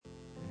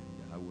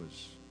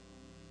was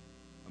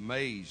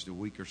amazed. A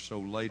week or so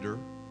later,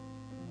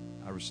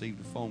 I received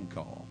a phone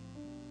call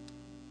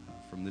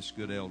from this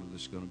good elder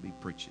that's going to be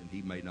preaching.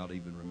 He may not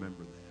even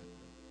remember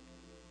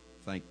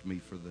that. Thanked me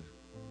for the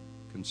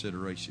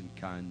consideration,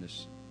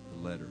 kindness, the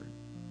letter.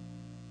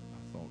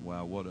 I thought,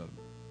 wow, what a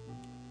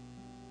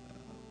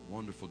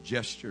wonderful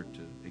gesture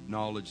to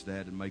acknowledge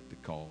that and make the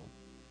call.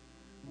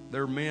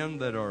 There are men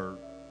that are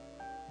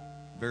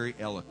very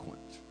eloquent,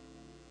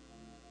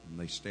 and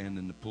they stand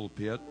in the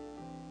pulpit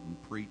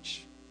and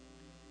preach.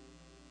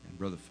 And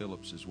Brother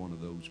Phillips is one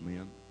of those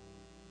men.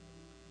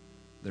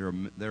 There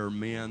are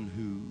men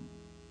who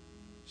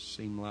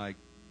seem like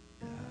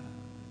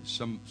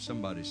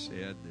somebody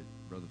said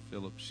that Brother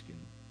Phillips can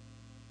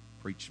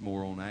preach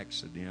more on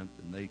accident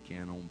than they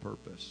can on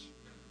purpose.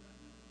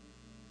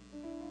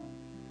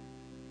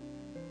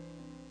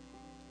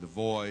 The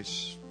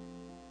voice,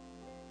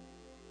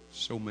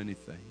 so many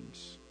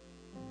things,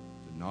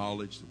 the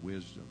knowledge, the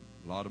wisdom.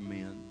 A lot of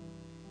men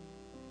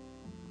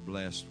are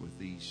blessed with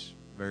these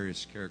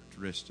various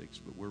characteristics,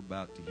 but we're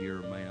about to hear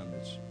a man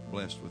that's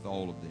blessed with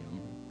all of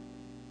them.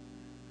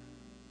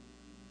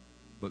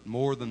 But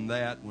more than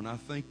that, when I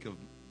think of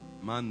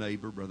my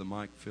neighbor, Brother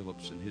Mike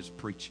Phillips, and his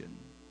preaching,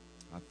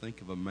 I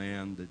think of a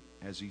man that,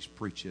 as he's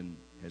preaching,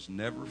 has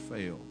never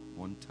failed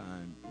one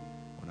time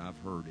when I've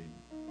heard him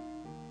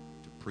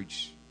to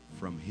preach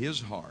from his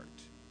heart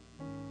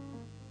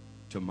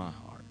to my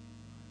heart.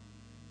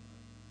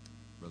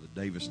 Brother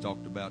Davis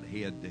talked about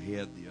head to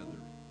head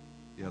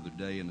the other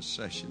day in a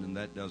session, and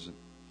that doesn't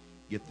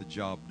get the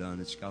job done.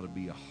 It's got to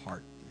be a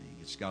heart thing.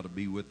 It's got to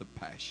be with a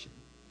passion.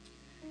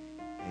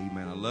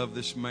 Amen. I love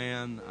this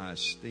man. I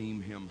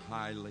esteem him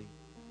highly.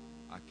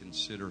 I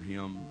consider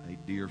him a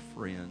dear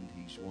friend.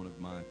 He's one of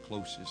my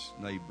closest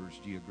neighbors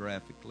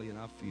geographically, and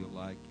I feel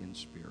like in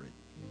spirit.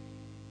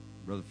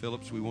 Brother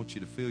Phillips, we want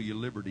you to feel your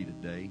liberty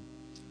today,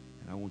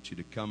 and I want you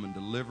to come and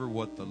deliver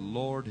what the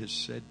Lord has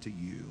said to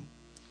you.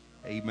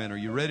 Amen. Are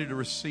you ready to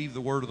receive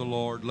the word of the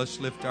Lord? Let's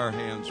lift our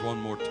hands one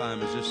more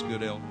time as this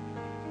good elder.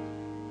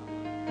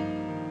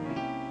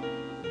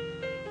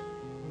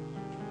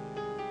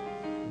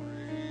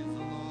 Praise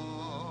the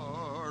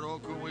Lord. Oh,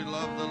 can we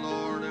love the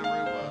Lord,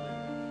 everybody?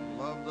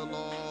 Love the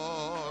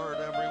Lord,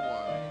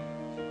 everyone.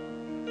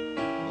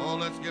 Oh,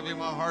 let's give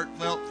him a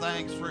heartfelt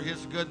thanks for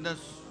his goodness.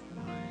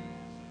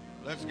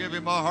 Let's give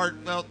him a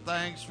heartfelt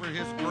thanks for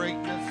his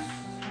greatness.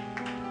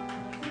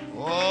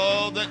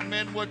 Oh, that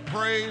men would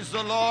praise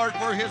the Lord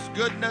for his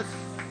goodness.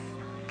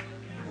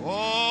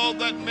 Oh,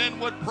 that men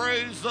would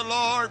praise the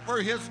Lord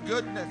for his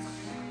goodness.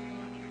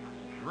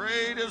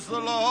 Great is the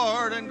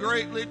Lord and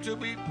greatly to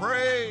be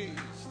praised.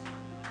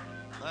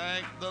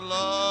 Thank the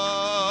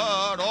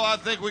Lord. Oh, I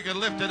think we can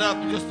lift it up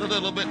just a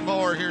little bit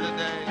more here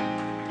today.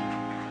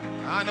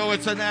 I know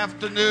it's an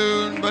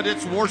afternoon, but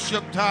it's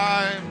worship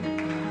time.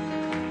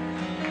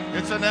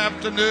 It's an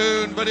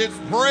afternoon, but it's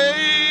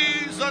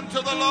praise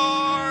unto the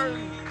Lord.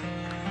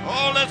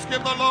 Oh, let's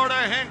give the Lord a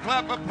hand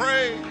clap of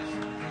praise.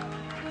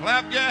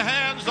 Clap your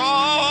hands,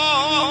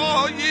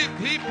 all ye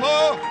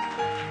people.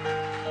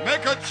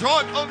 Make a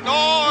joyful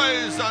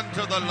noise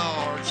unto the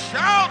Lord.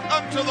 Shout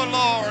unto the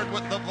Lord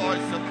with the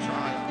voice of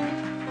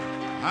triumph.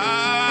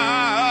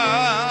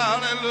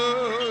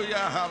 Hallelujah,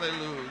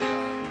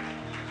 hallelujah.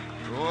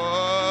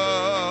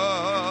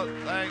 Oh,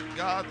 thank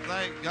God,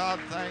 thank God,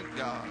 thank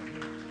God.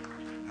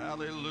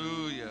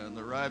 Hallelujah. And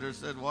the writer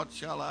said, what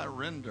shall I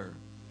render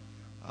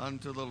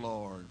unto the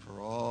Lord for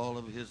all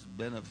of his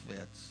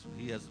benefits?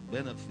 He has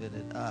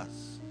benefited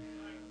us,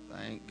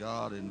 thank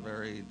God, in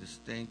very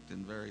distinct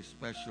and very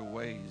special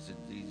ways in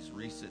these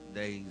recent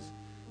days,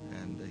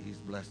 and he's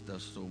blessed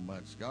us so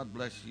much. God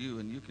bless you,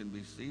 and you can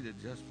be seated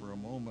just for a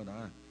moment.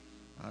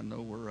 I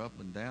know we're up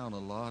and down a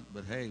lot,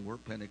 but hey, we're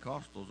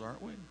Pentecostals,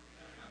 aren't we?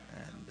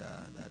 And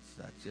that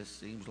just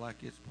seems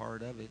like it's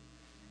part of it.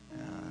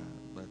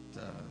 But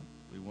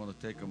we want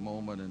to take a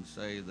moment and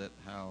say that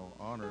how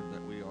honored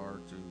that we are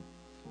to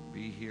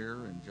be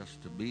here, and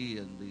just to be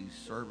in these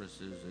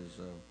services is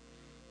a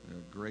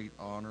great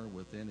honor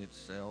within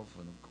itself,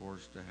 and of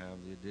course to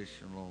have the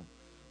additional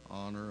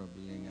honor of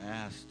being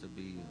asked to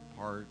be a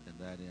part of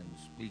that in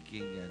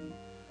speaking and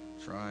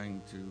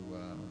trying to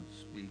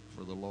speak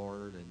for the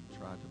Lord and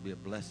try to be a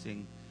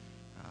blessing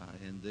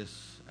in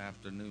this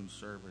afternoon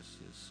service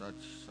is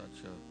such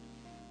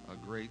a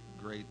great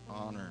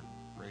honor.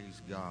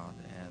 Praise God.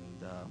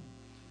 And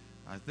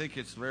I think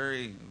it's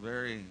very,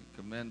 very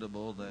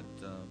commendable that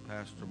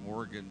Pastor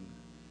Morgan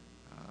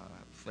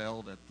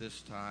felt at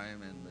this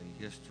time in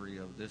the history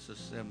of this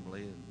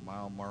assembly, a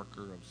mile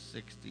marker of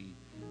 60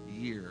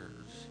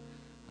 years.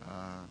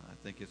 I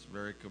think it's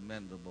very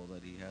commendable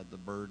that he had the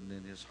burden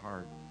in his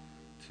heart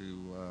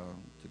to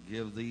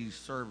give these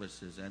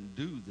services and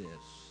do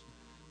this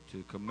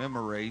to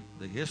commemorate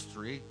the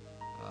history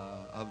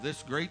of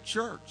this great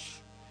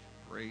church.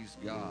 Praise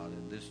God.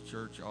 And this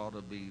church ought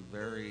to be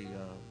very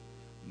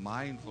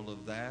mindful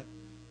of that.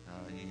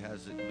 He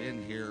hasn't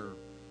been here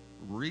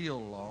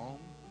real long,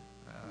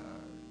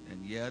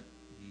 and yet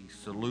he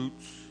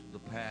salutes the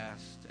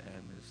past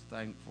and is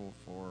thankful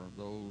for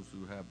those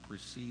who have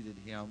preceded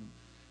him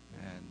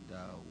and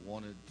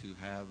wanted to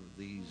have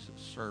these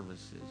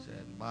services.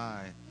 And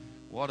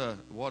what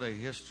a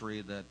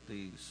history that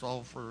the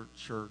Sulphur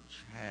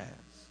Church has.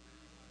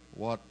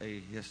 What a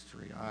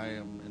history. I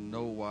am in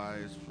no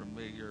wise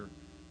familiar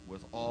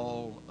with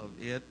all of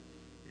it.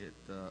 It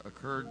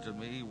occurred to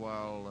me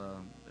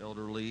while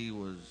Elder Lee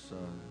was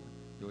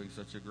doing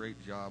such a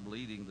great job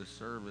leading the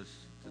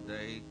service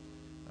today.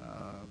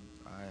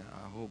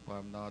 I hope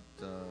I'm not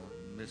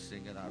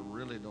missing it. I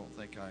really don't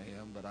think I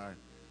am, but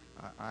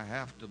I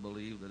have to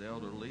believe that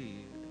Elder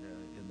Lee,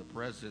 in the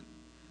present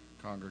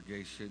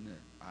congregation,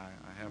 I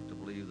have to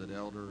believe that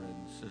Elder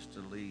and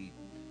Sister Lee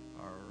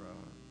are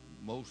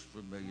most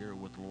familiar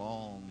with the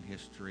long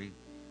history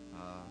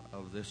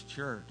of this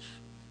church.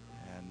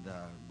 And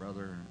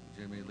Brother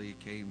Jimmy Lee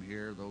came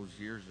here those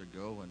years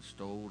ago and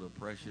stole a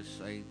precious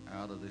saint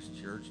out of this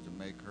church to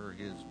make her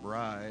his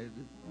bride.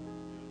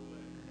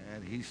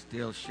 And he's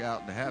still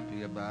shouting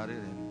happy about it.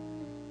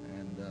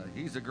 And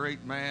he's a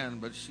great man,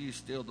 but she's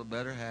still the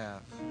better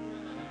half.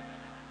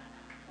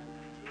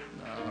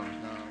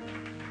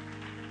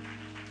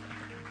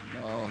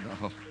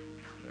 No.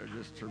 They're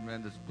just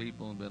tremendous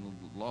people and been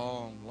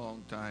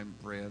long time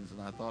friends. And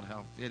I thought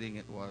how fitting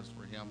it was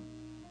for him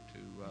to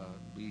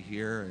be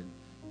here. And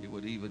it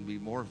would even be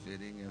more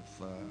fitting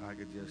if I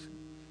could just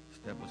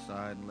step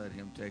aside and let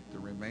him take the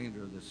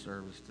remainder of this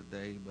service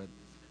today. But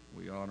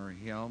we honor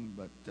him.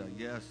 But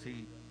yes,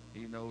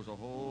 he knows a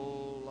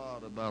whole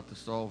lot about the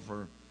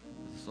Sulphur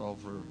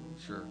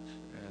Church.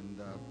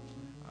 And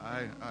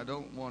I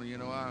don't want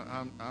to,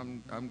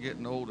 I'm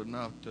getting old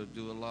enough to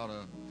do a lot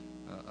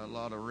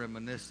of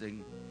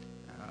reminiscing.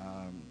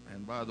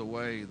 And by the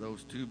way,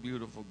 those two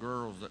beautiful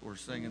girls that were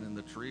singing in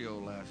the trio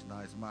last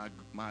night,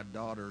 my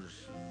daughters.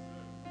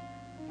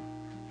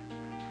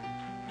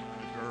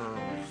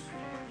 Girls,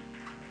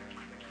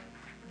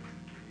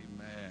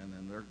 amen,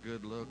 and their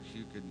good looks,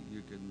 you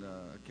can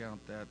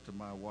account that to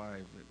my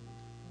wife.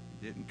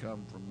 It didn't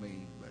come from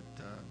me,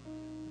 but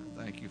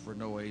thank you for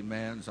no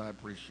amens. I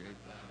appreciate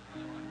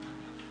that.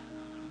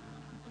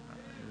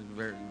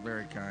 Very,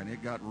 very kind.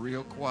 It got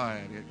real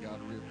quiet.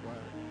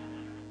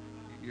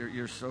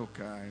 You're so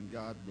kind.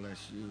 God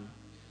bless you.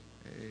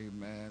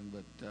 Amen.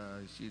 But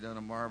she done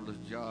a marvelous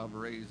job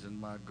raising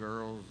my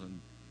girls, and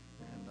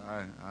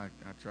I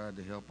tried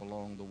to help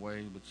along the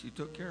way, but she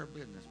took care of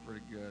business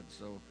pretty good,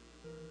 so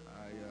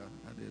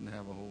I didn't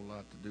have a whole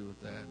lot to do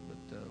with that.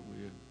 But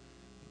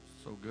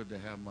it's so good to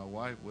have my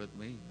wife with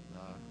me.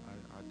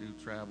 I do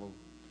travel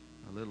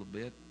a little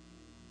bit,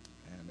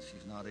 and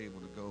she's not able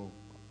to go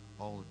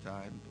all the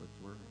time, but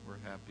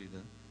we're happy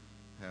to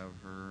have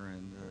her,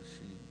 and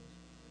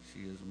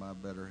she is my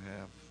better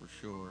half for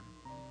sure.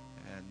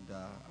 And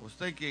I was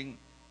thinking,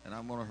 and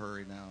I'm going to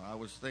hurry now. I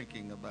was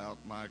thinking about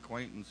my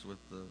acquaintance with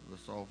the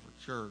Sulphur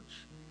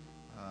Church.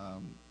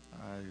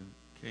 I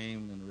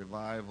came in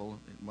revival.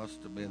 It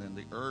must have been in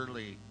the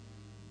early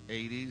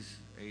 80s,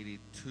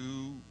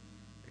 82,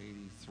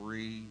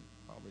 83,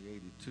 probably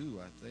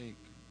 82, I think,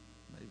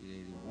 maybe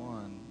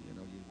 81.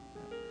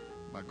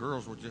 My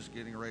girls were just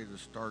getting ready to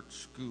start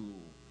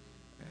school,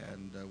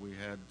 and we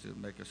had to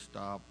make a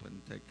stop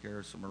and take care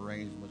of some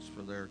arrangements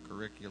for their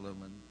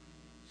curriculum and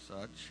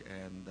such.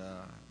 And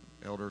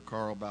Elder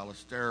Carl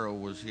Ballestero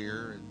was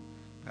here and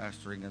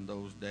pastoring in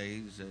those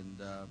days,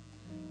 and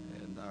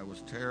I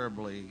was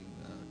terribly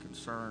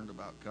concerned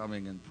about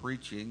coming and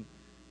preaching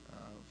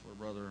for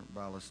Brother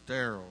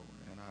Ballestero.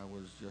 And I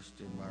was just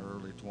in my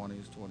early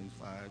 20s,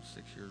 25,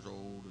 6 years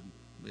old, and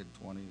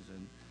mid-20s,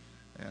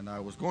 and I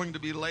was going to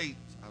be late.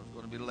 I was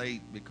going to be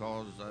late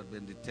because I'd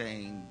been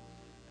detained.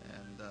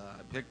 And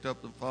I picked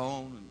up the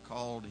phone and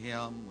called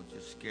him, was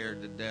just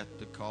scared to death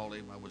to call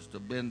him. I was to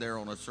have been there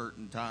on a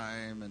certain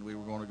time, and we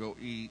were going to go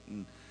eat.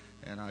 And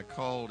I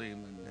called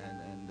him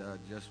and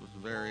just was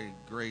very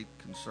great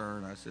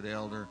concern. I said,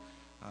 Elder,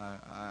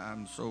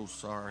 I'm so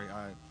sorry.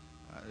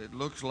 It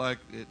looks like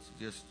it's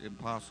just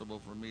impossible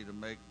for me to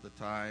make the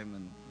time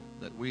and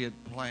that we had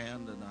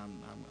planned, and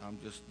I'm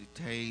just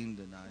detained.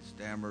 And I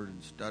stammered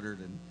and stuttered,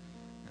 and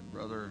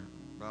Brother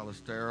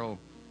Ballestero,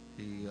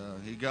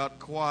 he got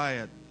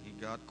quiet. He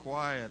got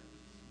quiet,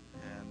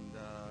 and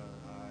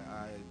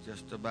I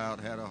just about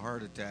had a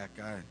heart attack.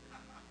 I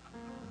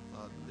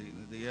thought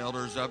the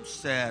elder's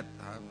upset.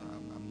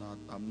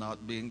 I'm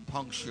not being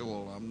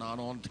punctual. I'm not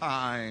on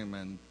time,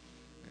 and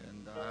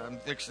I'm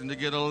fixing to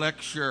get a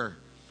lecture.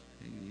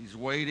 He's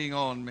waiting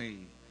on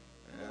me,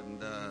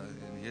 and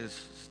in his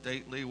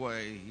stately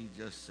way, he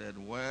just said,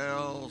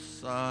 "Well,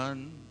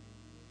 son,"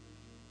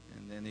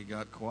 and then he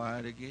got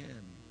quiet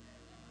again,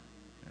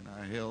 and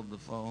I held the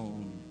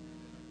phone.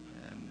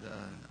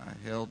 I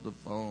held the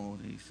phone.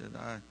 He said,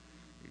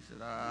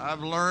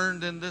 I've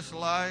learned in this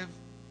life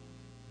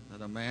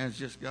that a man's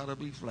just got to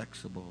be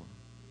flexible.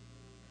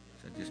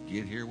 He said, just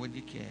get here when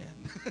you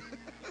can.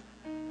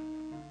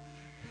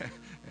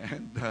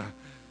 And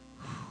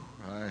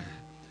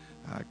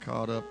I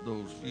caught up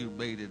those few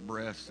bated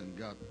breaths and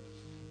got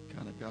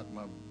kind of got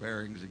my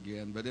bearings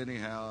again. But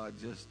anyhow, I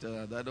just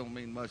that don't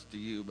mean much to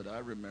you, but I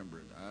remember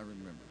it. I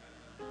remember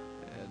it.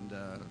 And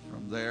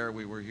from there,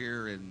 we were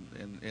here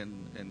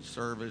in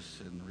service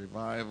and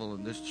revival.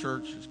 And this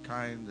church is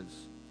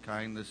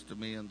kindness to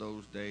me in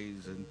those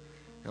days and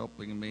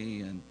helping me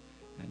and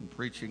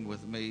preaching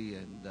with me.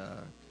 And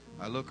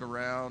I look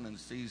around and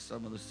see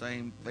some of the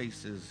same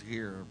faces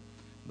here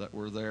that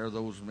were there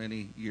those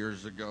many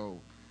years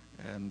ago.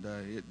 And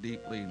it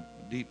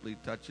deeply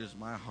touches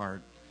my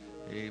heart.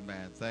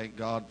 Amen. Thank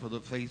God for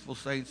the faithful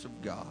saints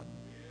of God.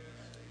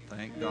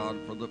 Thank God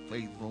for the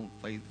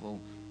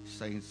faithful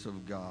saints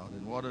of God.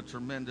 And what a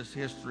tremendous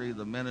history,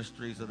 the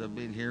ministries that have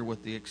been here,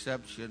 with the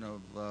exception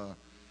of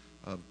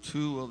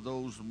two of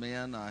those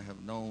men. I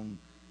have known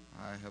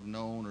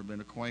or been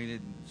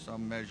acquainted in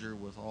some measure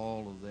with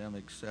all of them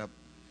except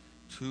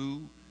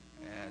two.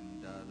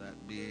 And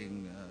that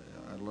being,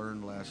 I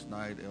learned last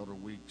night, Elder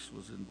Weeks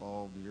was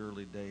involved in the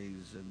early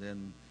days, and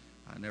then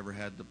I never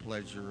had the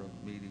pleasure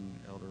of meeting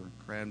Elder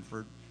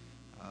Cranford.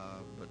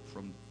 But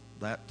from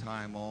that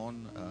time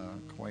on,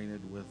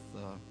 acquainted with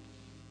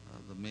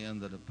the men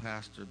that have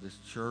pastored this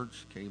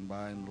church. Came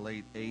by in the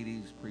late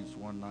 80s, preached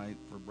one night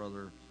for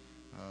Brother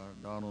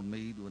Donald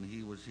Meade when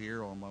he was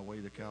here on my way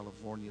to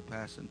California,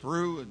 passing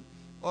through. And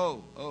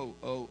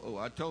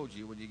I told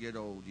you, when you get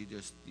old, you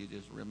just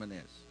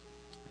reminisce.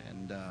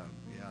 And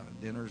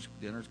dinner's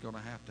going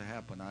to have to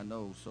happen, I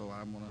know. So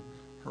I'm going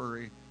to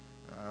hurry.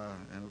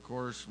 And of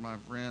course, my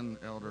friend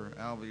Elder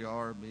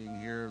Alviar being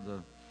here,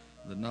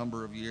 the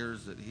number of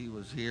years that he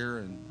was here,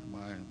 and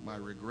my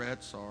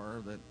regrets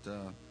are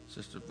that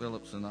Sister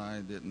Phillips and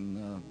I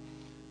didn't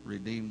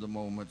redeem the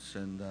moments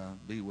and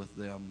be with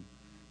them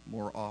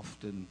more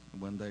often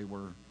when they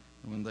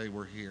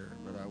were here.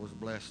 But I was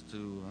blessed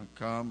to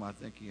come. I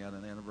think he had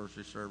an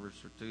anniversary service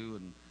or two,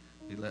 and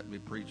he let me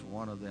preach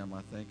one of them,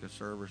 I think, a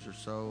service or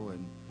so,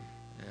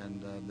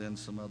 and then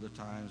some other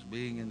times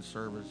being in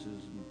services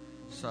and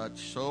such.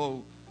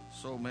 So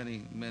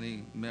many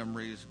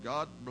memories.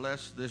 God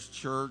bless this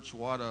church.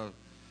 What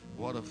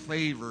a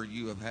favor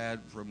you have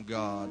had from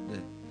God.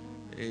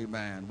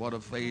 Amen. What a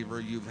favor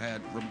you've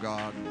had from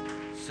God,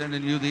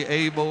 sending you the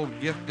able,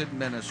 gifted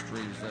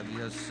ministries that He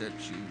has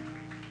sent you.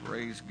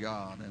 Praise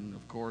God. And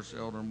of course,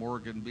 Elder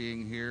Morgan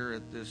being here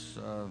at this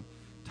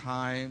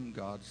time,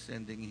 God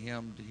sending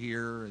him to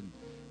here and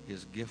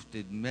his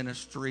gifted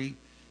ministry.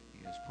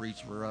 He has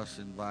preached for us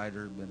in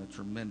Vidor, been a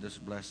tremendous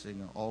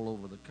blessing all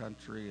over the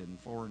country and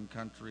foreign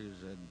countries,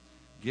 and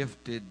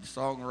gifted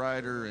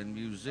songwriter and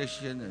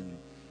musician. And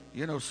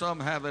you know, some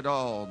have it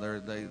all.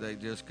 They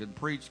just can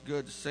preach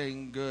good,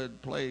 sing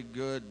good, play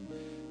good,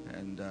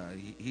 and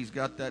he's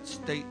got that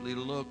stately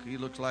look. He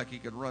looks like he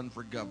could run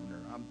for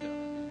governor. I'm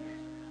telling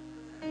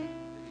you,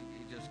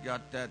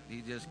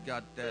 he just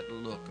got that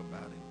look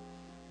about him.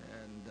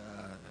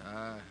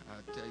 I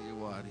tell you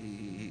what,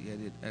 he had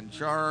it, and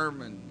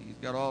charm, and he's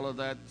got all of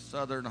that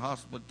southern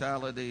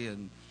hospitality,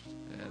 and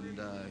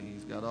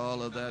he's got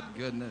all of that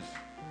goodness.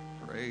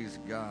 Praise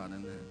God.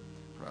 And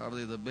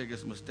probably the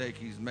biggest mistake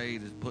he's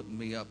made is putting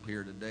me up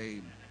here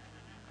today.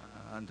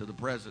 Unto the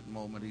present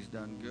moment, he's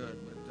done good,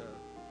 but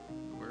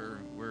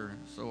we're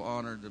so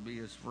honored to be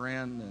his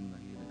friend, and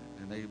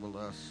he enabled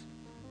us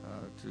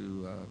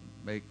to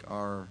make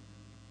our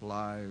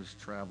lives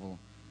travel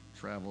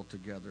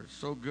together.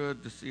 So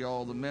good to see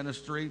all the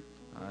ministry.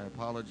 I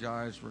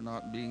apologize for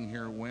not being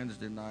here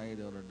Wednesday night,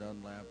 Elder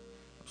Dunlap.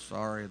 I'm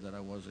sorry that I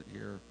wasn't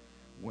here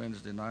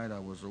Wednesday night. I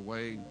was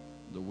away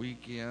the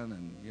weekend,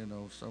 and you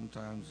know,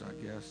 sometimes I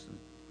guess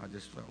I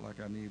just felt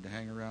like I needed to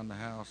hang around the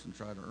house and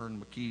try to earn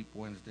my keep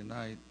Wednesday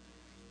night.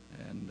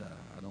 And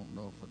I don't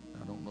know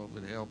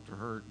if it helped or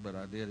hurt, but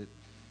I did it.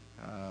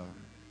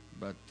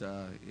 But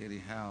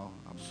anyhow,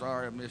 I'm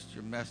sorry I missed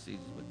your message,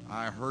 but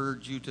I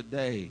heard you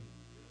today.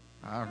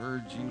 I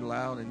heard you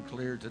loud and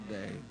clear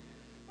today.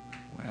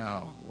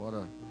 Wow, what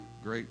a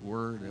great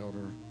word,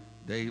 Elder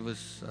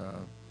Davis.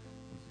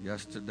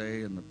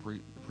 Yesterday in the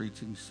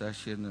preaching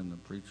session and the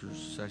preacher's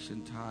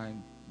session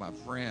time, my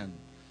friend,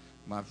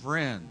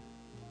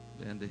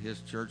 been to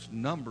his church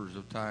numbers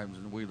of times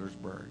in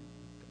Wheelersburg.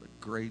 A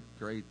great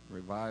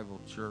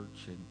revival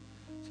church, and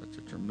such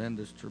a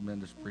tremendous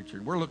preacher.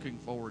 And we're looking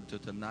forward to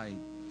tonight.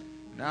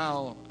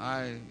 Now,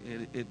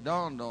 it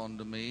dawned on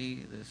to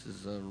me, this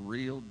is a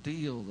real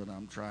deal that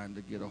I'm trying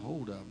to get a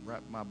hold of,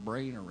 wrap my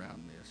brain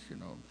around this, you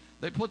know.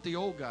 They put the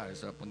old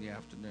guys up in the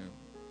afternoon.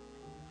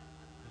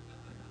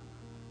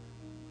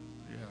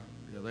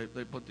 Yeah,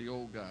 they put the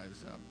old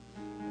guys up.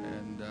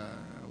 And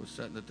I was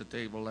sitting at the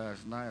table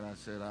last night. I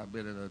said, I've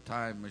been in a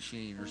time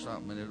machine or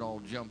something, and it all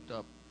jumped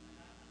up.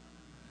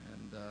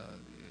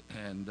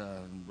 And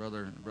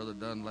Brother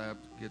Dunlap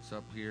gets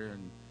up here,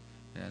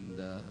 and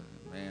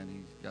man,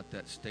 he's got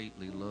that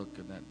stately look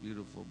and that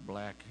beautiful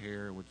black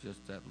hair with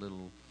just that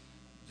little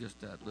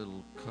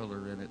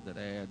color in it that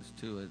adds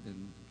to it,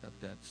 and got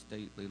that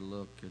stately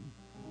look. And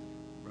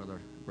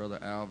Brother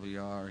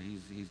Alviar,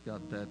 he's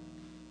got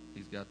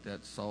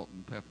that salt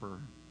and pepper,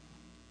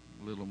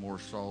 a little more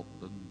salt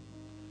than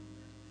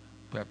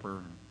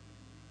pepper.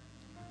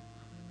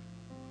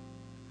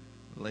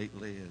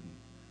 lately, and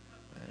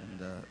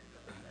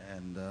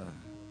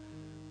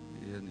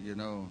you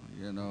know,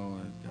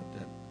 got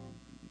that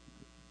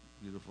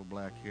beautiful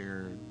black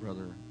hair,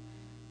 Brother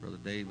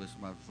Davis,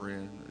 my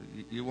friend.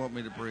 You want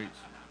me to preach?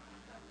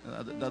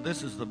 Now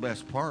this is the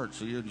best part,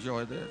 so you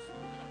enjoy this.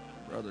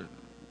 Brother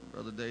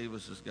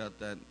Davis has got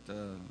that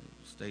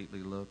stately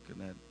look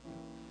and that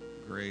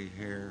gray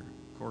hair.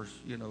 Of course,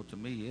 you know, to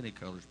me, any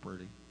color's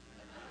pretty.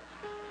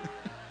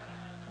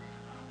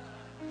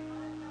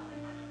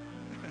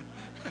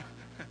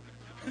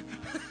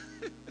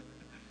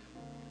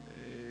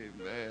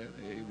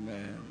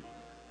 Amen.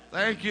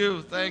 Thank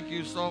you,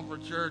 Sulphur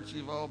Church.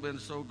 You've all been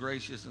so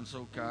gracious and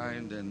so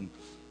kind. And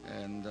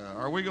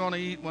are we going to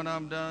eat when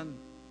I'm done?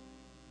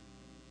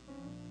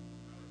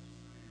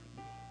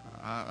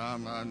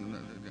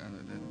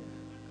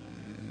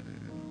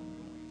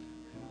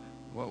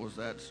 What was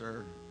that,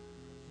 sir?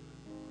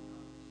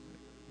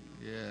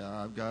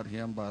 Yeah, I've got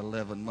him by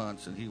 11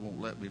 months, and he won't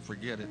let me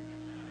forget it.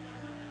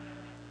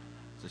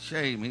 It's a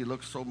shame. He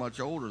looks so much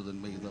older than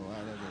me, though.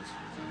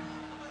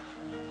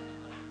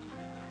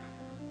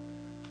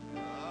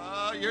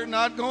 You're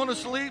not going to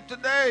sleep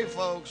today,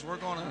 folks. We're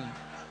going to.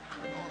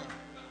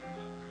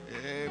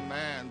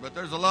 Amen. But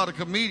there's a lot of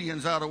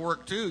comedians out of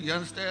work too. You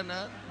understand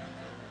that?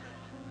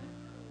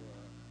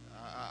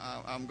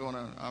 I'm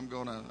gonna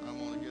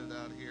get it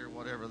out here,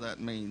 whatever that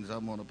means.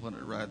 I'm gonna put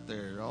it right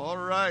there. All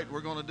right,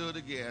 we're gonna do it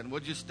again.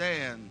 Would you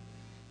stand?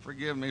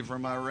 Forgive me for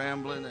my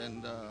rambling,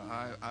 and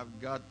I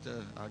got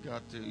to.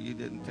 You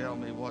didn't tell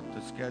me what the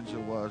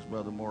schedule was,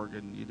 Brother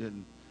Morgan. You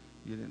didn't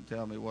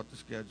tell me what the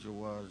schedule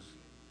was.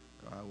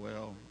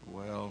 Well.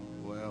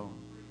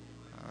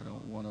 I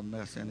don't want to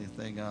mess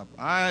anything up.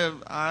 Brother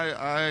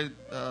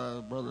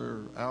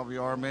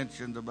Alviar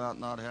mentioned about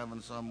not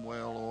having some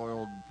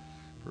well-oiled,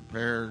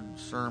 prepared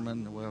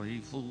sermon. Well, he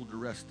fooled the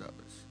rest of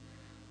us.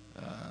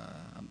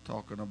 I'm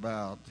talking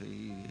about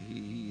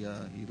he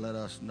let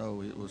us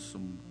know it was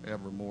some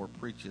evermore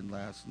preaching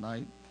last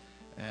night,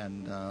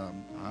 and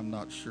I'm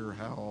not sure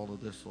how all of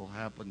this will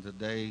happen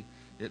today.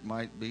 It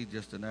might be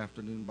just an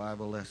afternoon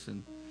Bible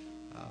lesson,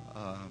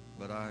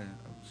 but I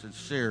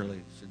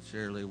sincerely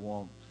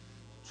want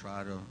to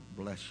try to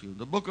bless you.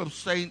 The book of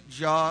St.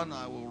 John,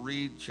 I will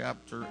read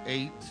chapter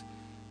 8.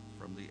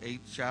 From the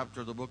 8th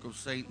chapter of the book of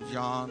St.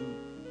 John,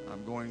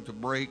 I'm going to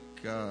break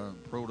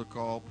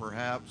protocol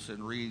perhaps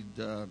and read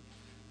a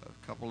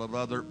couple of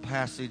other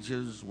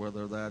passages,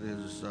 whether that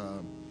is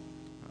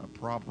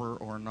proper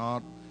or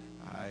not.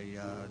 I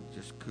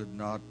just could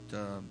not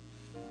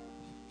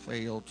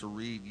fail to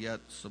read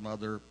yet some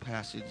other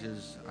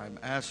passages. I'm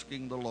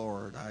asking the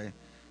Lord. I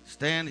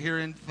stand here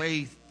in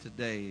faith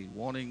today,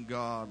 wanting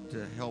God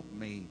to help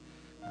me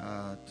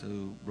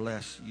to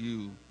bless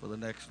you for the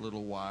next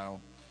little while.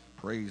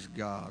 Praise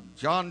God.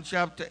 John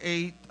chapter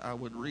 8, I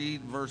would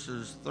read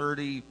verses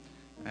 30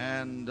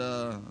 and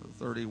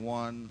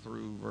 31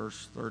 through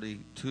verse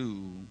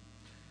 32.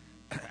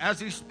 As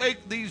he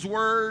spake these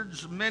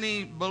words,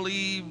 many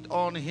believed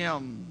on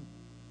him.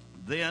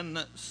 Then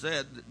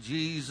said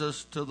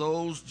Jesus to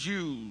those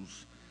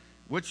Jews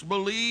which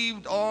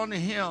believed on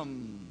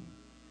him,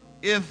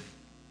 if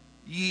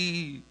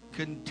ye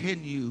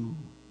continue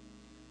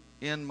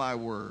in my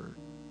word,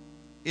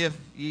 if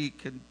ye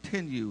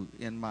continue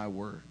in my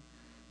word,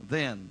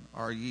 then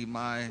are ye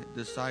my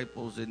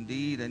disciples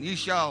indeed, and ye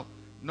shall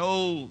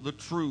know the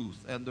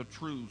truth, and the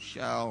truth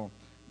shall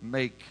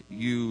make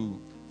you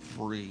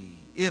free.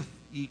 If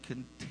ye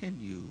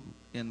continue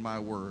in my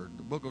word.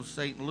 The book of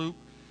St. Luke,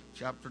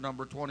 chapter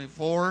number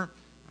 24.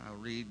 I'll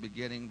read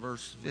beginning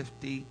verse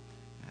 50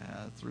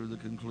 through the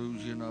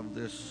conclusion of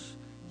this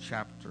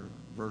chapter,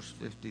 verse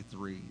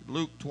 53.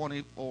 Luke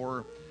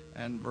 24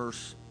 and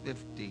verse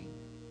 50.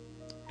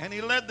 And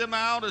he led them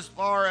out as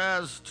far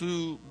as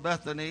to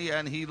Bethany,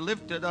 and he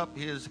lifted up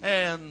his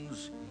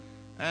hands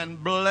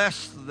and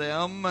blessed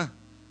them.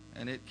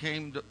 And it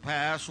came to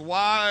pass,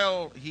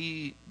 while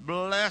he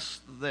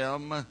blessed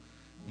them,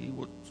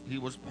 he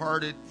was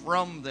parted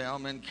from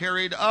them and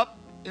carried up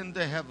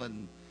into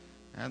heaven.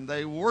 And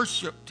they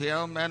worshipped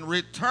him and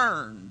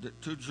returned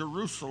to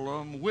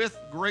Jerusalem with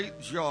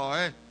great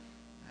joy,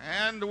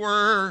 and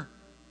were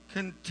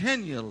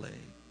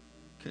continually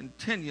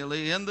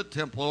in the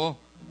temple.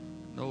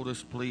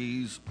 Notice,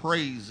 please,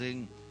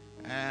 praising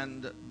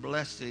and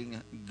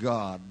blessing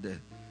God.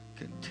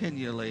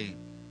 Continually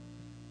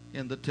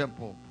in the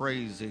temple,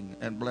 praising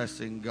and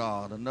blessing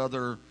God.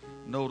 Another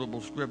notable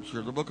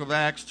scripture, the book of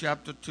Acts,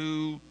 chapter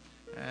 2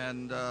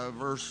 and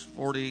verse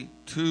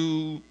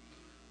 42.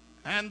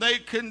 And they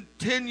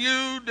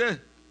continued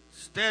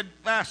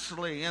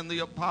steadfastly in the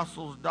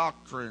apostles'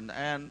 doctrine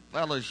and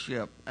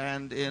fellowship,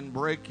 and in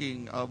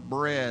breaking of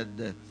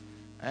bread,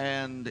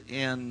 and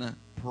in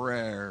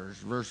prayers.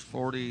 Verse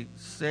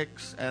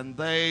 46, and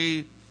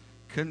they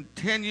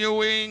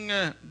continuing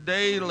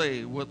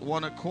daily with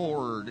one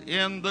accord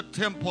in the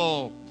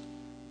temple,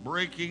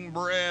 breaking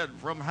bread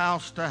from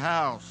house to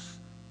house,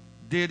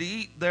 did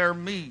eat their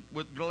meat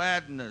with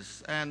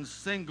gladness and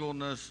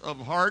singleness of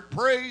heart,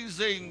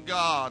 praising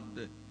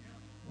God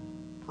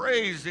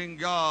praising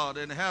God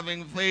and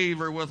having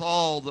favor with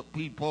all the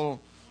people.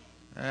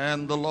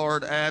 And the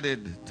Lord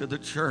added to the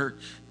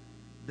church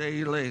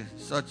daily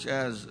such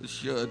as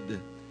should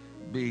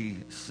be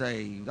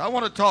saved. I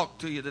want to talk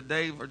to you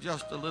today for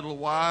just a little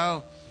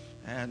while.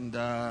 And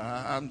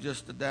I'm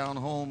just a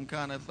down-home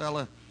kind of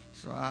fella,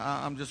 so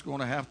I'm just going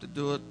to have to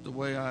do it the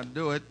way I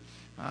do it.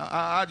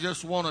 I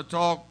just want to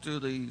talk to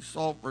the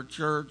Sulphur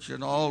Church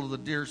and all of the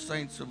dear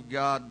saints of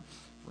God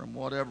from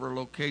whatever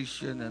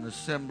location and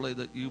assembly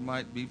that you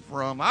might be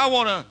from. I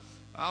want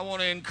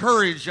to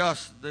encourage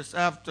us this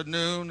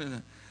afternoon.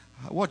 And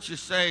what you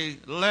say,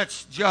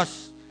 let's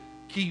just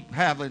keep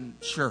having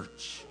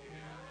church.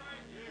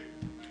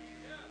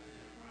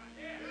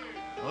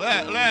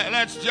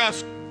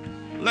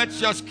 Let's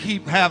just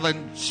keep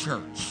having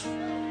church.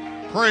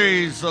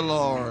 Praise the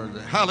Lord.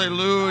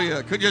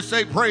 Hallelujah. Could you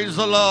say praise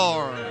the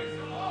Lord?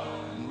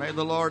 And may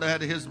the Lord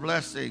add his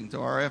blessing to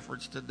our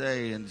efforts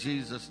today in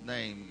Jesus'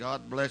 name.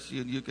 God bless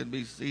you, and you can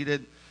be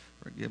seated.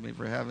 Forgive me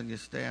for having you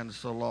stand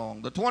so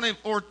long. The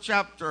 24th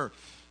chapter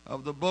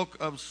of the book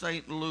of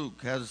St.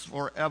 Luke has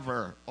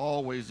forever,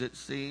 always it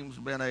seems,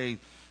 been a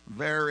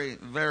very,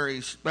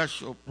 very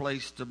special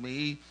place to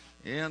me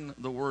in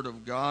the Word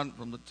of God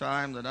from the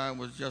time that I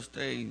was just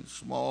a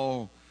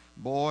small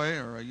boy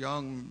or a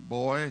young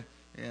boy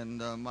in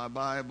my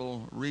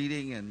Bible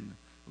reading and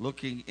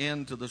looking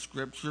into the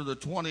Scripture. The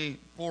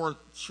 24th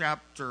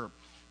chapter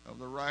of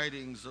the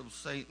writings of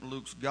St.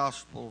 Luke's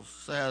Gospel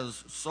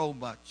says so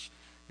much.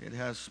 It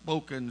has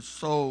spoken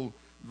so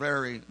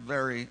very,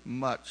 very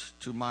much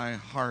to my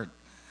heart.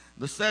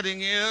 The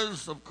setting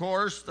is, of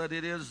course, that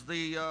it is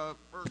the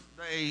first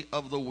day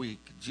of the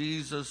week.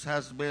 Jesus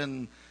has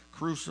been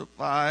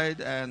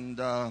crucified,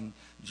 and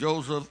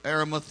Joseph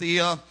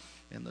Arimathea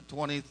in the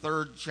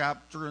 23rd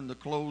chapter in the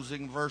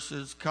closing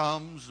verses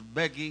comes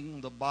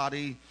begging the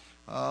body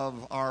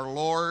of our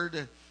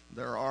Lord.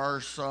 There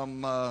are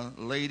some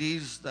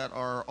ladies that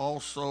are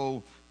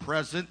also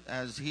present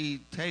as he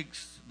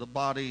takes the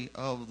body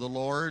of the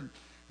Lord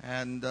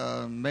and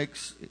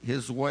makes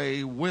his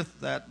way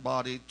with that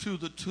body to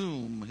the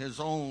tomb, his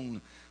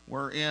own,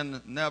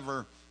 wherein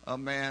never a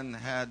man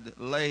had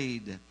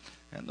laid.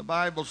 And the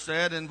Bible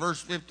said in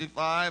verse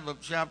 55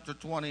 of chapter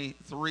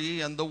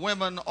 23, and the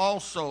women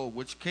also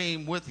which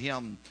came with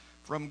him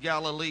from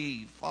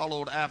Galilee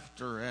followed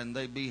after, and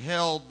they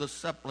beheld the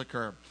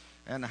sepulchre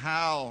and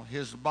how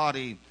his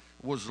body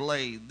was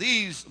laid.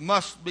 These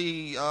must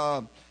be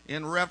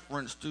in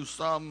reference to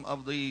some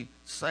of the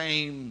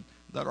same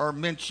that are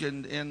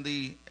mentioned in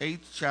the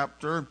 8th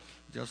chapter.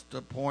 Just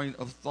a point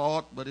of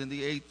thought, but in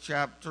the 8th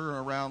chapter,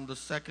 around the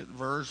 2nd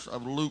verse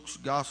of Luke's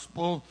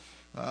Gospel,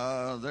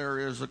 there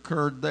is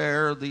occurred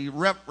there the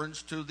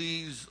reference to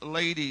these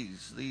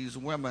ladies, these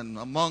women,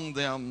 among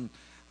them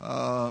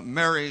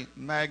Mary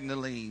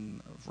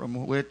Magdalene,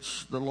 from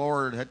which the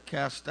Lord had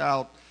cast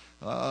out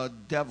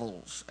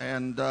devils.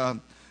 And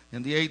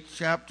in the 8th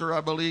chapter,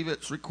 I believe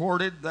it's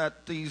recorded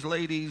that these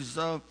ladies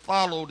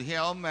followed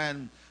him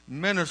and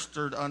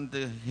ministered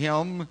unto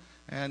him,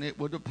 and it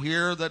would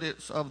appear that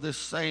it's of this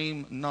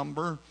same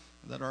number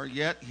that are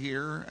yet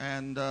here,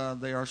 and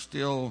they are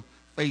still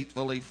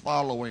faithfully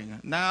following.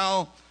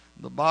 Now,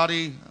 the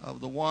body of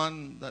the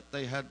one that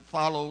they had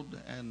followed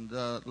and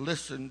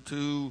listened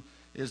to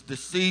is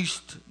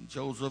deceased.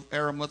 Joseph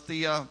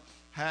Arimathea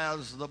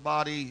has the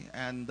body,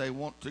 and they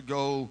want to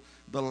go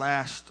the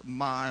last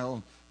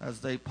mile as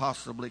they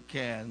possibly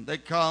can. They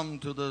come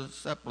to the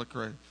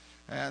sepulchre,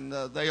 and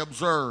they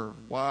observe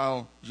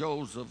while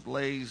Joseph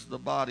lays the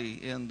body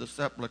in the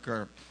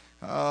sepulchre.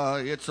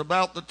 It's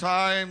about the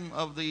time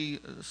of the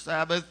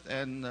Sabbath,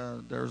 and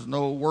there's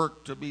no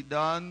work to be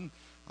done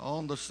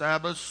on the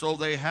Sabbath, so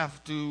they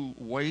have to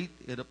wait,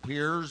 it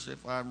appears,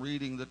 if I'm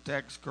reading the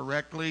text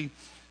correctly.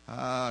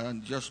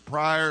 And just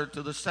prior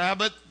to the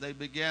Sabbath, they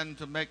began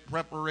to make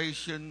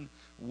preparation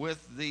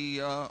with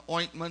the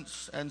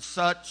ointments and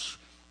such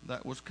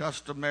that was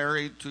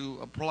customary to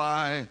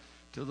apply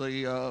to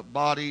the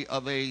body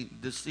of a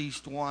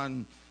deceased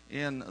one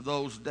in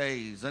those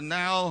days. And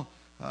now,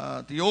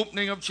 at the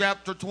opening of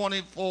chapter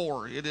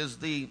 24, it is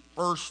the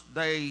first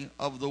day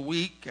of the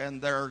week,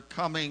 and they're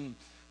coming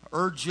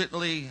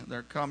urgently.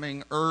 They're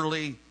coming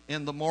early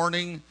in the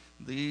morning.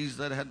 These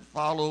that had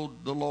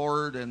followed the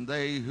Lord, and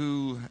they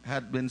who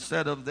had been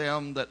said of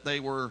them that they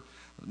were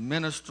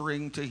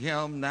ministering to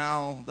him,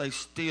 now they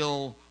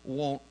still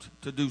want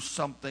to do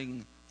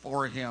something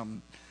for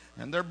him.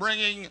 And they're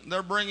bringing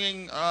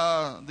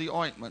the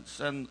ointments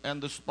and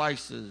the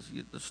spices.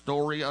 The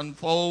story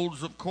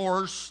unfolds, of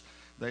course.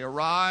 They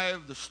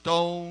arrive, the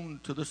stone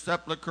to the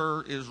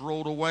sepulchre is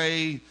rolled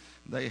away.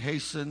 They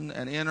hasten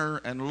and enter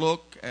and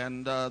look,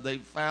 and they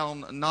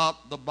found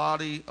not the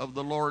body of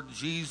the Lord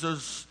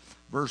Jesus.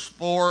 Verse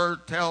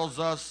 4 tells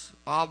us,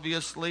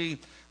 obviously,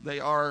 they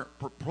are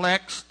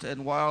perplexed,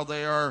 and while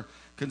they are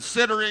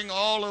considering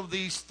all of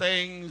these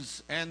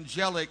things,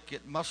 angelic,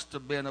 it must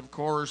have been, of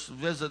course,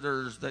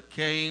 visitors that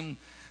came.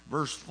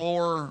 Verse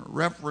 4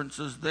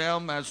 references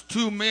them as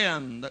two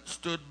men that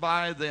stood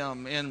by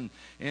them in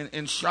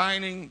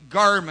shining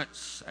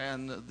garments.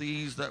 And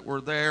these that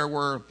were there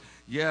were,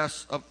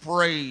 yes,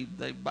 afraid.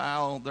 They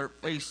bowed their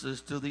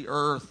faces to the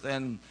earth.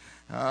 And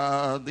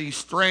these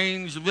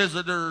strange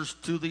visitors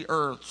to the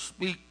earth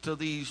speak to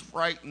these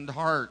frightened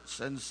hearts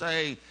and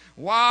say,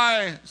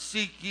 "Why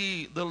seek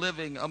ye the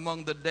living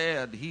among the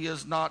dead? He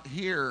is not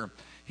here.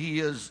 He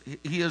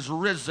is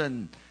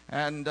risen."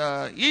 And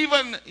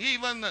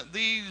even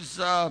these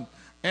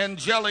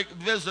angelic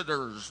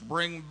visitors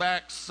bring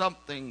back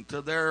something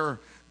to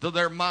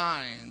their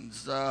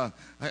minds.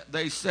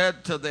 They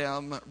said to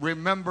them,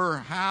 "Remember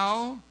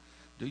how?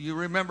 Do you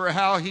remember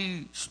how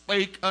he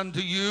spake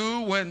unto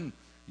you when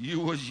you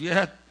was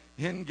yet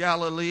in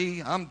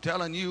Galilee?" I'm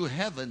telling you,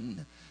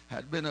 heaven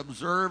had been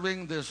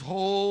observing this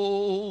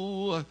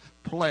whole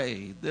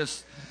play.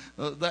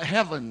 The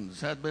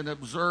heavens had been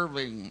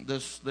observing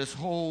this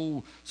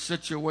whole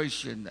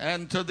situation.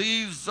 And to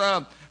these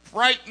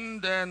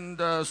frightened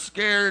and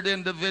scared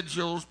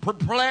individuals,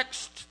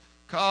 perplexed,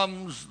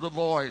 comes the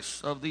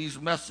voice of these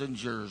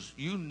messengers.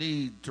 You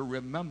need to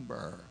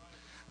remember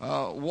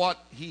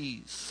what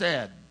he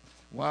said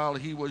while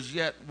he was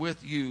yet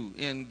with you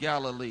in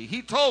Galilee.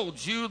 He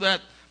told you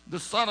that the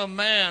Son of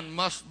Man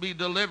must be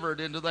delivered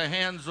into the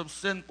hands of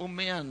sinful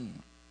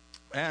men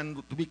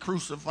and to be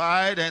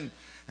crucified.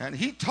 And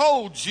he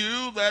told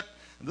you that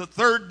the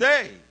third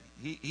day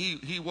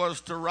he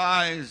was to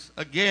rise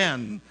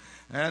again.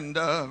 And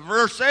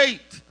verse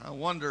 8, I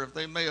wonder if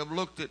they may have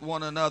looked at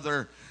one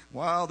another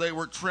while they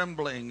were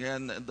trembling.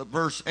 And the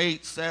verse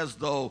 8 says,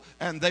 though,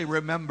 and they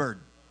remembered.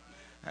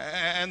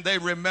 And they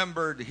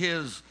remembered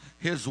his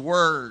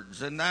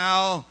words. And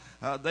now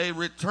they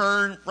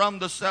returned from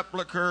the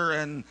sepulcher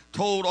and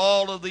told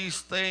all of these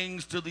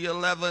things to the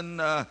 11,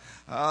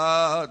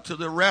 to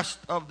the rest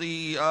of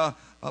the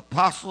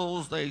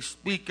apostles. They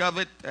speak of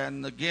it.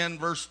 And again,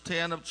 verse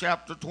 10 of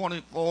chapter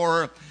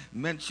 24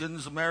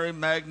 mentions Mary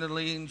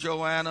Magdalene,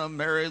 Joanna,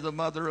 Mary the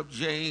mother of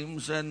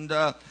James, and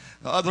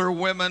other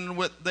women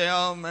with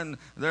them. And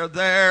they're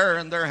there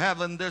and they're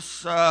having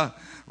this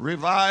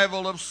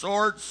revival of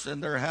sorts,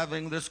 and they're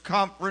having this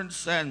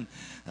conference. And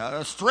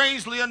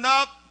strangely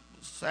enough,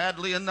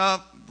 sadly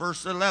enough,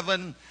 verse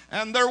 11,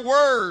 and their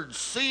words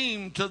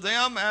seemed to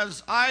them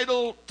as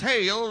idle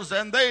tales,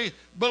 and they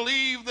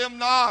believed them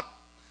not.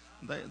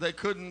 They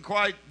couldn't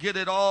quite get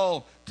it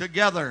all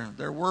together.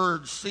 Their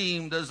words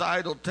seemed as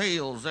idle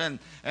tales, and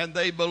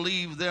they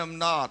believed them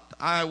not.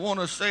 I want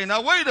to say,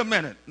 now wait a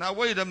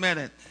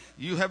minute.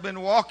 You have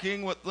been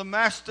walking with the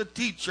master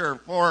teacher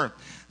for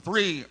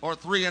 3 or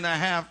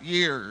 3.5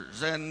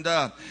 years. And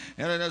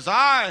as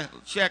I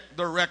checked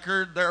the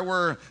record, there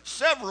were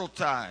several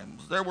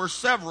times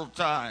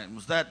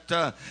that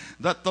the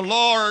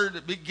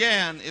Lord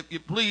began, if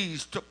you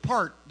please, to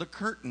part the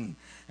curtain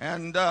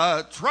and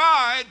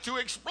tried to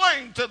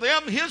explain to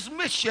them his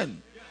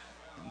mission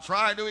and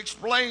tried to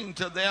explain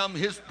to them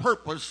his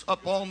purpose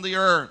upon the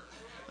earth.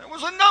 There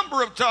was a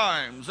number of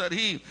times that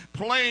he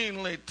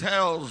plainly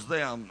tells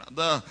them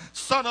the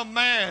Son of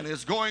Man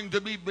is going to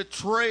be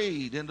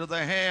betrayed into the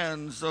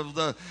hands of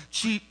the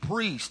chief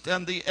priest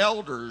and the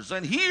elders,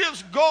 and he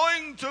is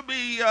going to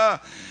be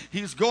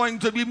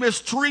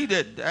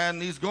mistreated,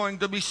 and he's going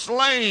to be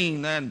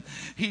slain. And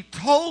he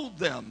told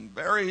them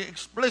very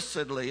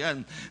explicitly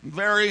and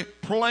very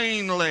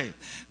plainly.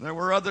 There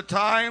were other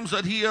times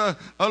that he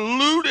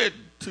alluded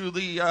to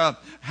the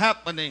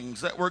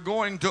happenings that were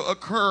going to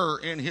occur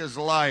in his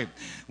life.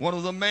 One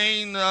of the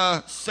main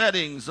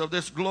settings of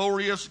this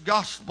glorious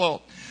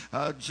gospel,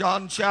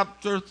 John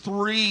chapter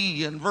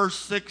 3 and verse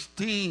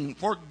 16,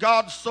 for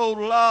God so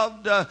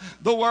loved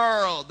the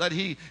world that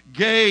he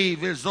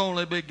gave his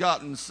only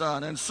begotten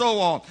Son, and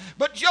so on.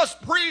 But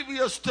just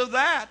previous to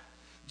that,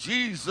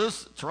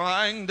 Jesus,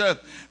 trying to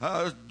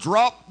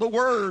drop the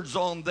words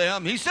on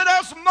them, he said,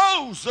 as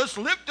Moses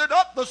lifted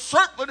up the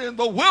serpent in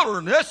the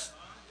wilderness,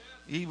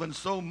 even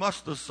so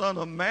must the Son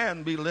of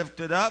Man be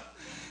lifted up.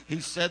 He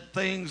said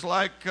things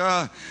like,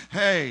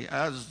 hey,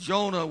 as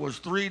Jonah was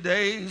 3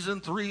 days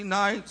and 3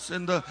 nights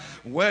in the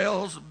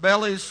whale's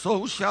belly,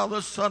 so shall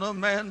the Son of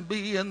Man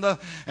be in the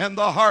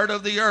heart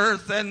of the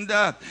earth. And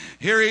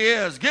here he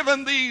is,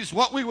 given these,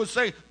 what we would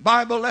say,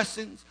 Bible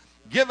lessons,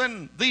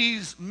 given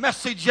these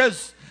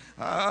messages,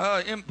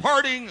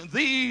 imparting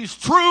these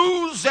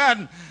truths,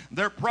 and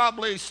they're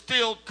probably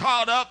still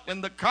caught up in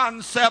the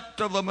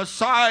concept of a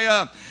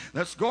Messiah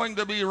that's going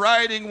to be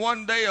riding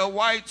one day a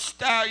white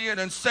stallion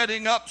and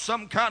setting up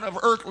some kind of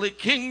earthly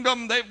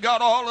kingdom. They've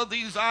got all of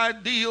these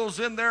ideals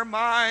in their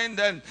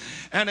mind, and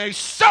a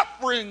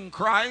suffering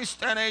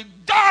Christ and a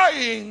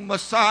dying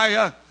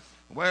Messiah.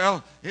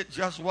 Well, it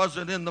just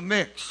wasn't in the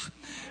mix.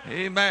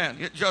 Amen.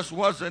 It just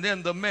wasn't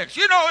in the mix.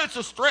 You know, it's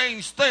a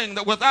strange thing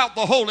that without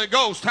the Holy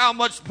Ghost, how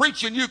much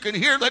preaching you can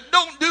hear that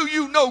don't do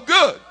you no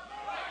good.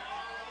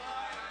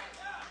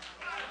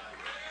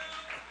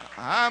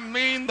 I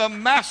mean, the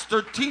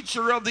master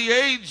teacher of the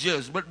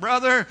ages. But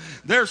brother,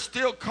 they're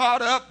still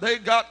caught up. They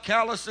got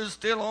calluses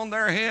still on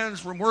their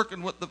hands from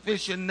working with the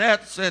fishing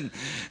nets. And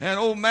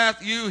old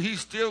Matthew,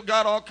 he's still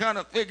got all kind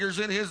of figures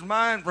in his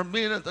mind from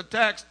being at the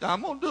tax.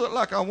 I'm going to do it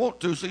like I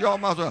want to, so y'all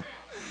might as well.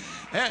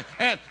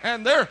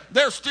 And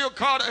they're still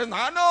caught. And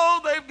I know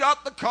they've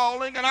got the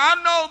calling, and I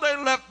know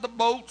they left the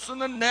boats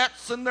and the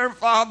nets and their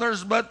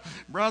fathers. But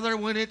brother,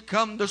 when it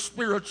come to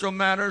spiritual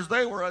matters,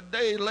 they were a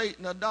day late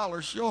and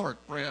 $1 short,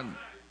 friend.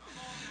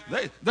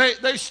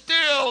 They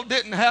still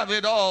didn't have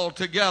it all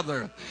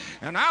together.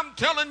 And I'm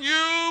telling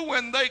you,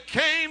 when they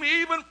came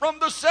even from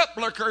the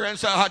sepulcher and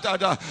said,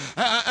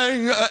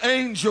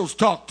 angels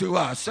talk to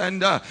us,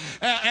 and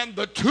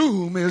the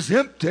tomb is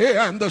empty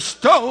and the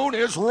stone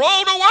is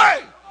rolled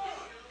away.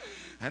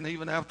 And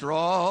even after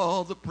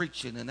all the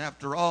preaching and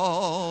after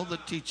all the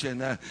teaching,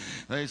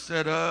 they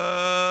said,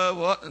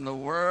 what in the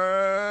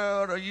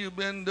world have you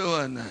been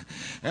doing?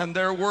 And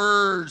their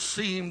words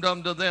seemed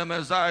unto them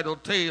as idle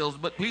tales.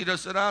 But Peter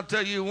said, I'll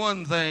tell you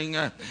one thing.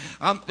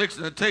 I'm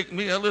fixing to take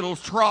me a little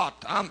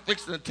trot. I'm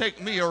fixing to take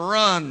me a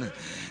run.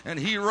 And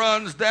he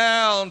runs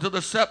down to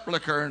the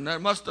sepulcher, and there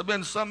must have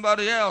been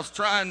somebody else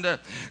trying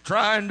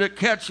to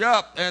catch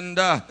up. And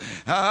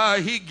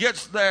he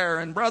gets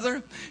there, and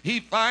brother, he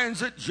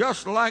finds it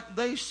just like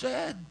they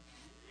said.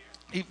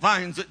 He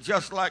finds it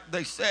just like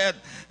they said.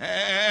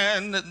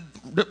 And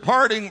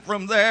departing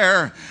from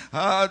there,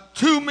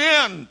 two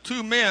men,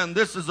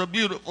 this is a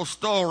beautiful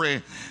story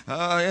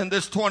in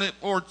this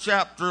 24th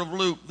chapter of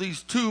Luke.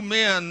 These two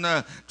men,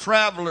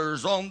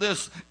 travelers on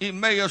this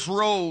Emmaus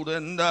road,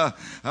 and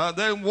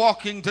they're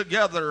walking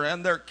together,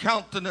 and their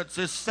countenance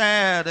is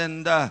sad.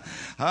 And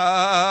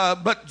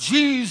but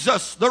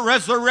Jesus, the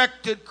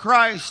resurrected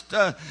Christ,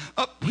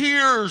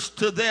 appears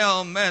to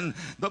them, and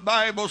the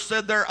Bible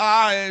said their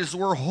eyes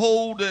were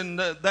holden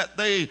that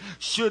they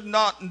should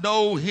not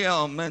know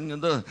him.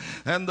 And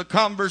the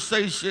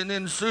conversation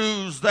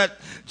ensues that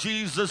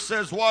Jesus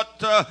says,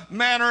 what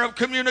manner of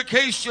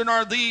communication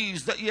are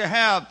these that you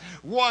have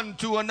one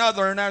to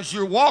another? And as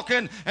you're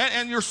walking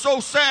and you're so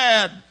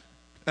sad.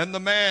 And the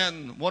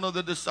man, one of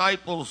the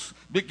disciples,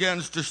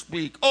 begins to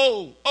speak.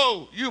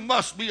 Oh, you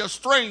must be a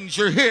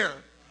stranger here.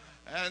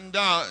 And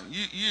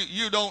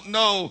you don't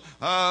know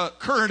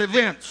current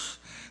events.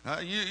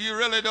 You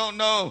really don't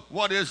know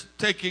what is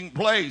taking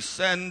place.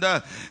 And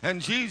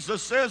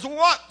Jesus says,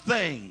 what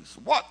things?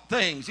 What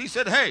things? He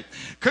said, hey,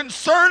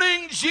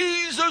 concerning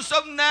Jesus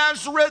of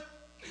Nazareth,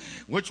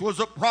 which was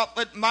a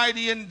prophet,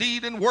 mighty in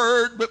deed and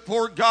word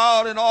before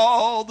God and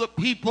all the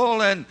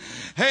people. And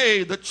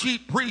hey, the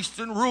chief priests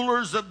and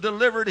rulers have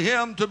delivered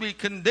him to be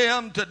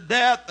condemned to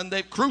death, and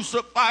they've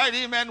crucified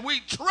him, and we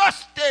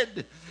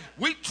trusted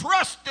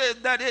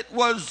that it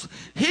was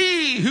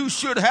he who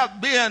should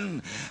have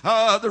been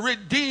the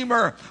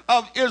Redeemer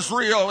of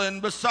Israel.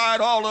 And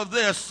beside all of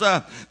this,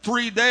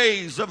 3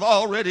 days have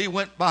already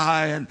went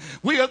by, and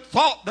we had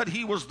thought that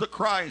he was the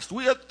Christ.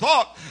 We had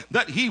thought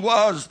that he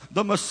was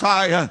the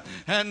Messiah.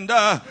 And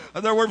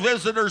there were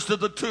visitors to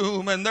the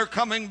tomb, and they're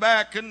coming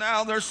back, and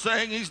now they're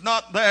saying he's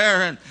not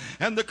there,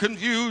 and the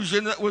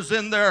confusion that was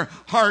in their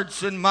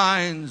hearts and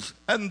minds.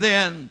 And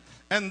then,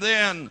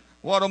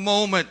 what a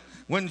moment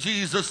when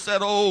Jesus said,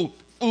 oh,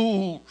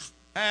 fools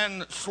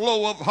and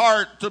slow of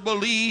heart to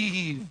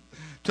believe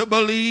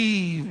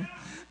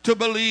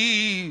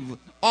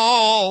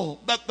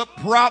all that the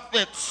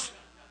prophets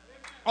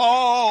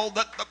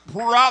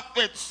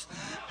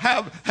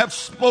have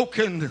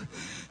spoken.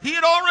 He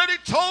had already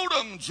told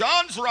them.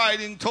 John's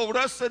writing told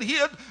us that he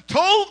had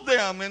told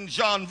them in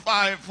John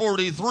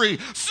 5:43,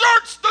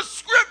 search the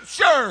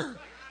scripture.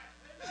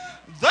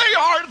 They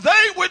are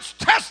they which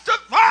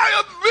testify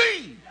of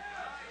me.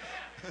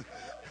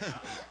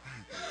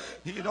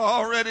 He'd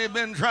already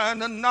been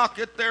trying to knock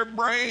at their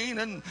brain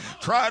and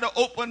try to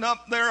open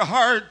up their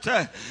heart.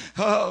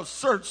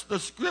 Search the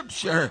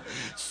scripture.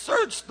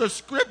 Search the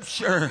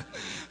scripture.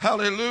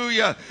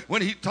 Hallelujah.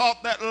 When he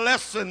taught that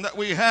lesson that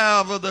we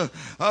have of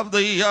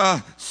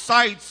the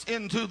sights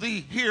into the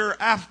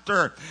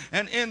hereafter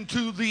and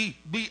into the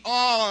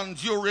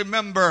beyond, you'll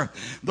remember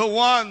the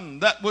one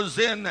that was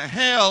in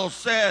hell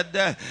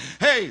said,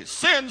 hey,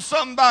 send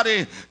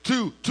somebody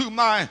to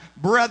my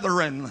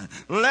brethren,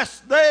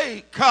 lest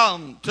they come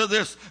to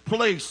this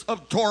place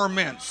of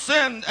torment.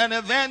 Send an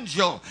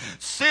evangel.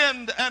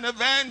 Send an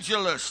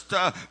evangelist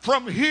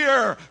from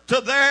here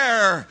to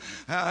there.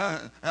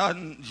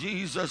 And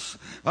Jesus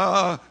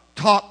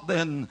taught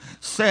them,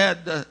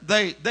 said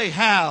they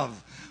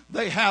have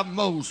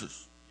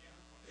Moses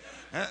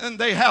and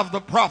they have the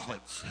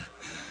prophets.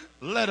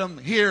 Let them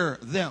hear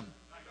them.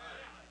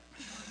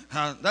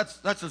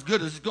 That's as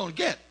good as it's going to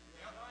get.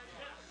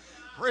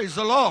 Praise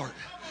the Lord.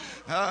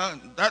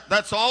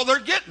 That's all they're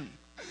getting.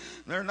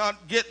 They're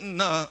not getting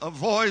a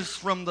voice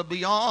from the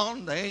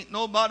beyond. There ain't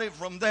nobody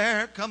from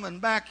there coming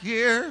back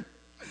here.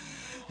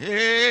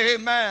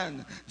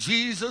 Amen.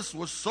 Jesus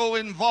was so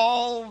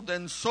involved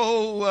and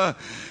so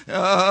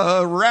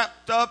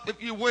wrapped up,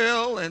 if you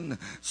will, and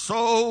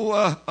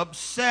so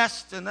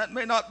obsessed, and that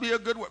may not be a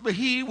good word, but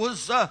he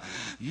was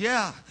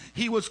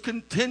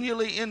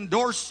continually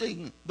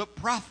endorsing the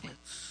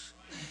prophets.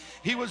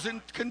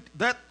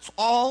 That's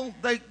all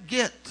they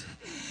get.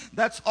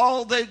 That's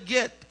all they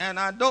get. And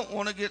I don't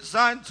want to get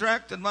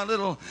sidetracked in my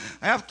little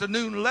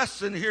afternoon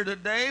lesson here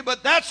today,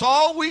 but that's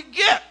all we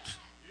get.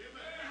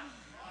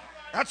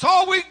 That's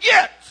all we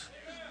get.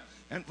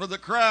 And for the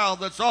crowd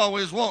that's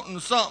always wanting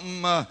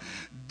something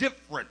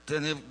different,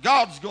 and if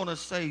God's going to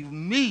save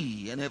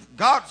me, and if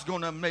God's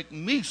going to make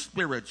me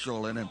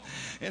spiritual, and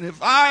if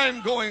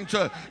I'm going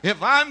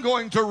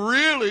to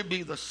really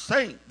be the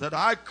saint that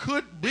I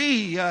could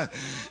be,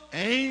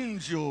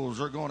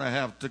 angels are going to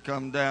have to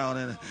come down,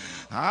 and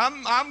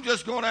I'm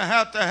just going to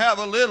have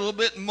a little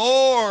bit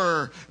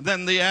more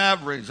than the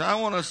average. I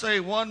want to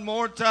say one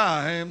more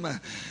time,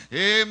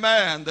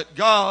 amen, that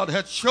God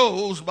had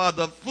chose by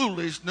the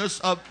foolishness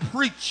of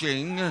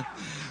preaching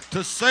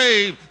to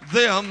save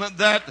them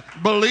that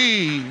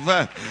believe.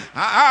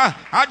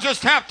 I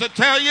just have to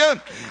tell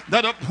you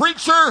that a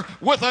preacher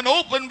with an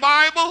open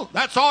Bible,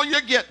 that's all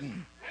you're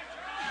getting.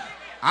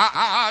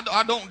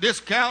 I don't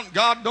discount.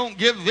 God don't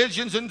give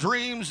visions and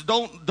dreams.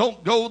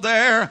 Don't go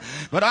there.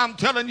 But I'm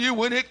telling you,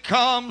 when it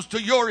comes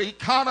to your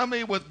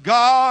economy with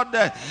God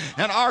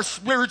and our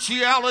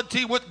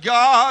spirituality with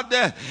God,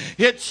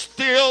 it's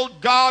still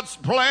God's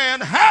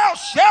plan. How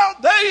shall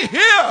they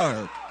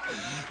hear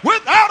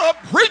without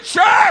a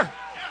preacher?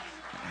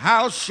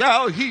 How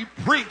shall he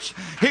preach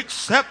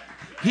except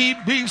he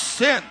be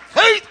sent?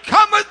 Faith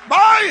cometh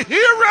by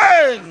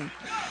hearing,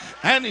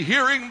 and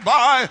hearing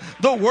by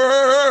the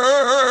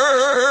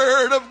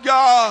word of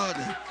God.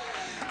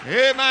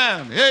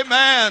 Amen.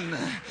 Amen.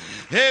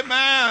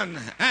 Amen.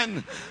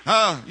 And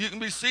you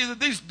can see that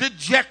these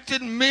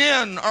dejected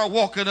men are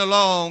walking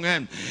along,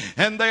 and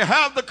they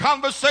have the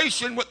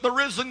conversation with the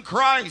risen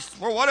Christ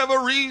for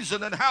whatever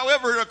reason and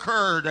however it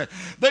occurred.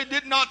 They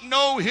did not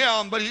know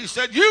him, but he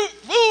said, "You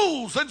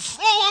fools and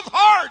slow of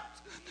heart,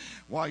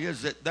 why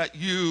is it that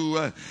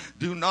you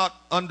do not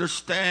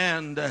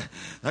understand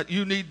that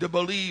you need to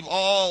believe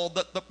all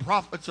that the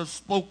prophets have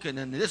spoken?"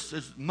 And this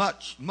is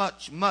much,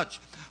 much, much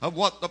of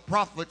what the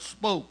prophets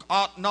spoke.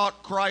 Ought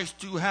not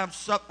Christ to have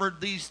suffered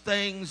these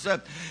things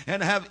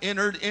and have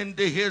entered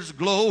into his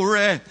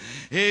glory?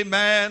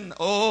 Amen.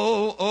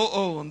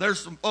 Oh. And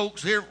there's some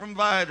folks here from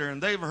Vidor,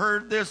 and they've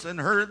heard this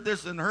and heard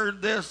this and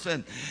heard this.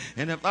 And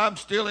if I'm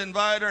still in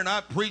Vidor and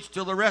I preach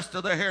till the rest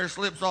of the hair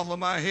slips off of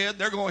my head,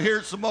 they're going to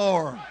hear some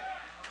more.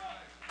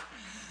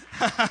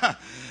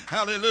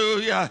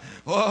 Hallelujah.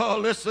 Oh,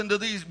 listen to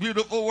these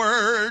beautiful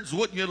words.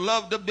 Wouldn't you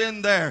love to have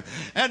been there?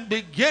 And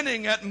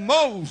beginning at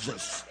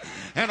Moses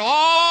and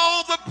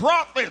all the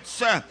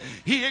prophets,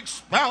 he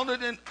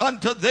expounded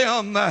unto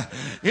them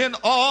in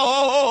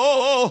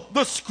all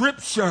the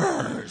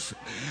scriptures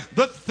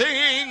the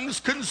things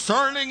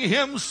concerning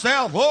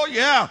himself. Oh,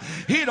 yeah.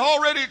 He'd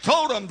already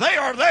told them, "They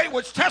are they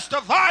which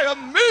testify of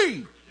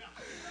me."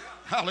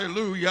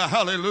 Hallelujah.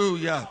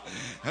 Hallelujah.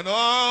 And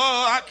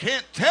I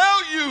can't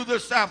tell you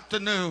this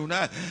afternoon.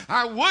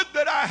 I would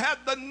that I had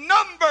the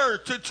number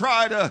to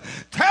try to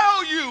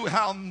tell you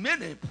how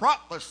many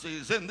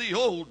prophecies in the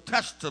Old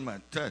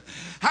Testament.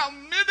 How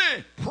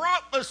many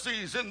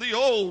prophecies in the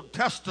Old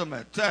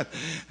Testament.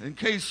 In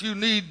case you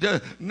need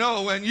to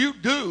know, and you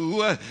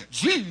do,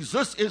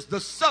 Jesus is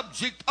the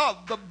subject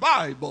of the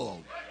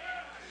Bible.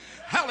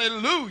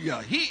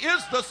 Hallelujah. He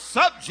is the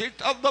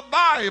subject of the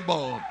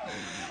Bible.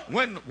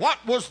 When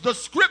what was the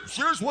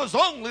scriptures was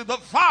only the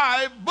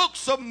 5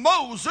 books of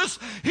Moses,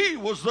 he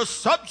was the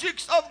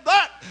subjects of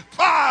that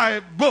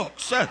 5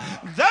 books.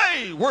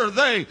 They were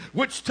they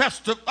which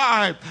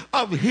testified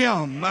of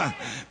him.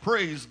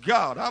 Praise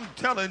God. I'm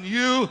telling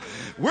you,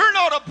 we're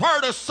not a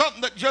part of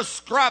something that just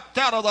scrapped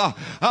out of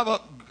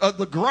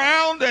the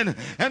ground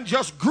and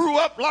just grew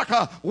up like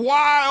a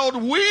wild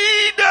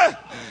weed.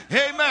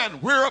 Amen.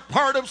 We're a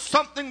part of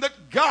something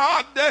that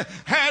God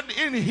had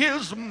in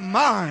his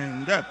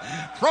mind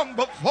from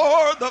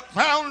before the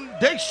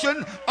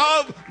foundation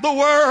of the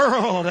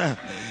world.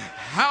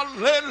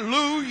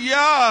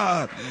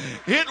 Hallelujah.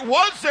 It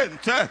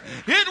wasn't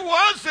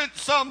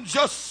some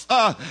just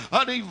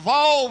an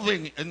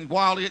evolving, and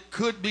while it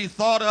could be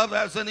thought of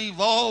as an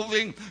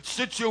evolving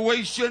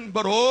situation,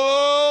 but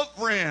oh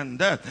friend,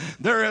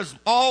 there has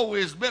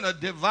always been a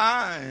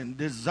divine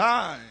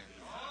design.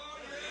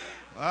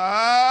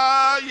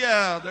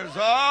 There's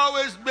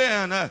always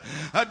been a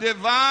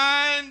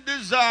divine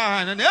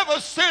design. And ever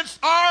since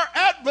our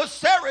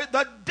adversary,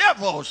 the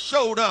devil,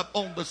 showed up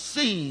on the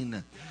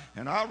scene.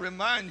 And I'll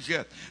remind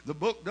you, the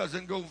book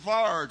doesn't go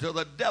far till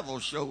the devil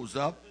shows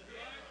up.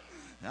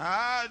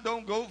 I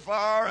don't go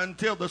far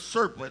until the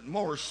serpent,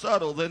 more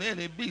subtle than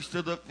any beast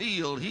of the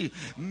field, he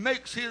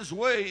makes his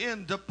way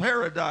into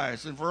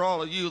paradise. And for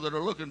all of you that are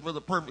looking for the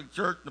perfect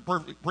church, the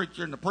perfect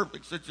preacher, and the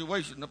perfect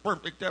situation, the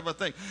perfect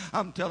everything,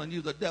 I'm telling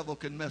you, the devil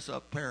can mess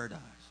up paradise.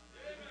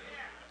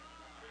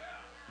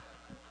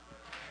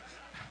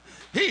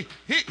 he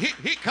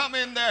come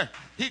in there.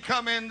 He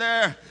come in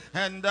there,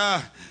 and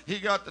he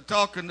got to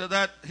talking to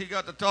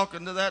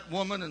that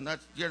woman, and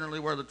that's generally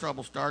where the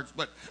trouble starts.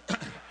 But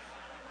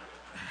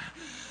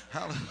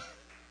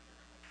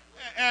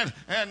and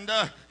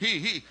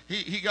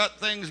he got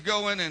things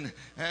going,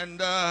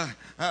 and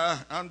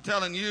I'm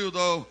telling you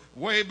though,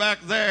 way back,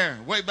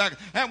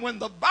 and when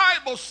the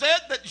Bible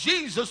said that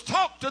Jesus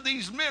talked to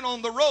these men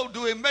on the road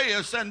to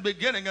Emmaus, and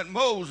beginning at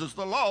Moses,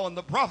 the law and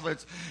the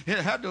prophets, it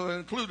had to have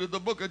included the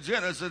book of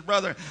Genesis,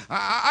 brother.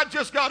 I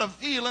just got a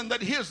feeling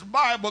that his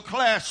Bible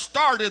class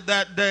started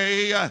that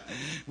day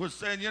was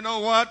saying, you know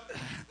what,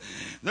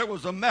 there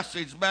was a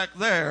message back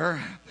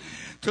there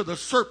to the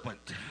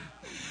serpent,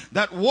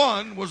 that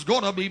one was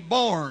going to be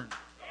born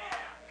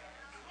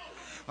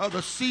of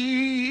the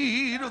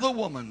seed of the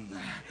woman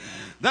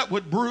that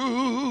would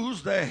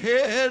bruise the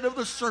head of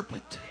the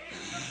serpent.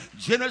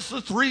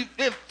 Genesis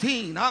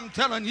 3:15, I'm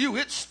telling you,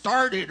 it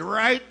started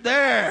right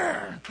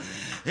there.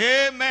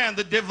 Amen.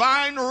 The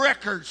divine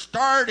record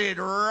started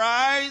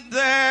right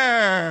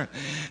there.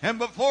 And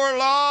before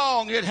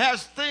long, it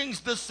has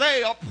things to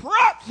say. A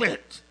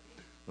prophet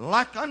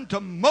like unto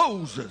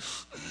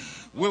Moses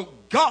will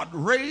God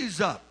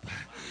raise up.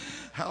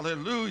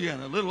 Hallelujah.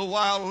 And a little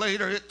while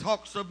later it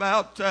talks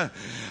about a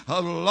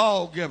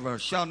lawgiver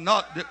shall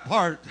not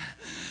depart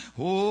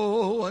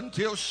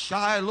until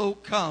Shiloh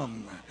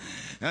come.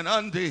 And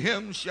unto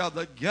him shall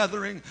the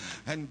gathering,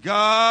 and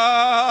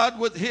God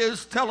with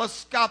his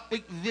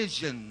telescopic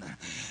vision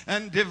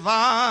and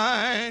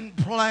divine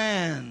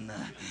plan.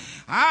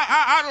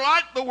 I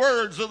like the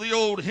words of the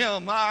old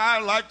hymn. I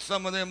like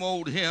some of them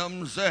old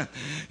hymns.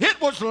 It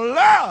was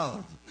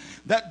love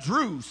that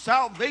drew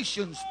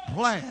salvation's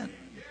plan.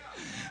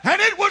 And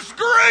it was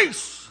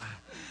grace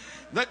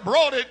that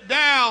brought it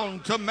down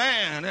to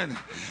man. And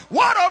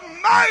what a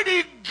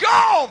mighty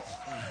gulf.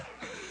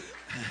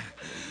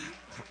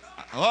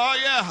 Oh,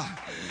 yeah.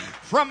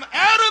 From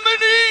Adam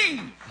and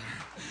Eve,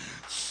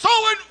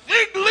 sewing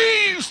fig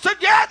leaves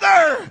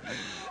together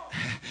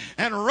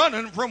and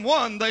running from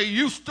one they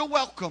used to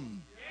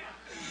welcome.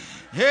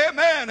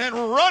 Amen. And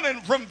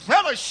running from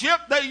fellowship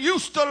they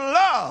used to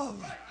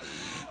love.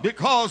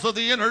 Because of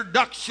the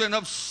introduction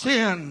of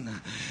sin,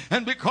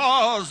 and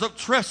because of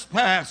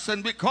trespass,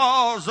 and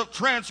because of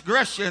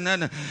transgression,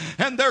 and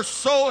they're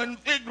sowing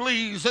fig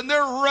leaves, and they're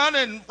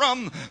running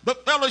from the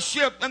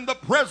fellowship and the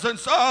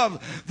presence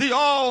of the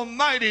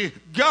Almighty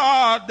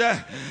God.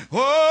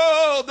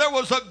 Oh, there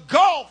was a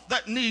gulf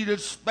that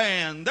needed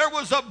spanned. There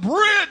was a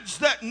bridge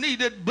that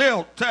needed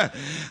built.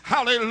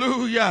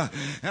 Hallelujah.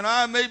 And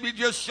I may be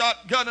just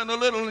shotgunning a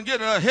little and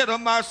getting ahead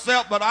of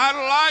myself, but I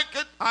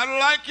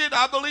like it.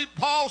 I believe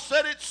Paul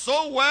said it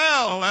so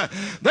well.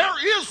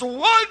 There is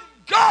one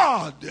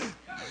God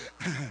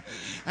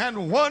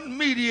and one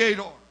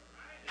mediator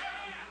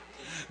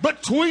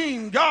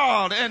between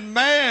God and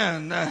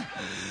man.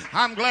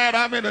 I'm glad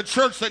I'm in a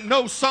church that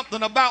knows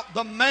something about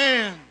the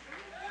man.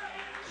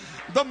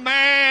 The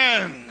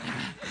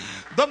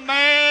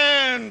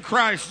man,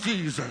 Christ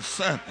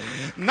Jesus.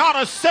 Not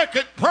a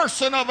second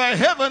person of a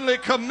heavenly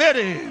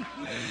committee.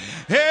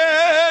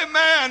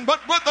 Amen.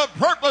 But with the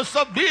purpose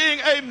of being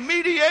a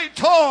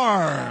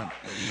mediator.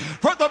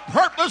 For the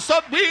purpose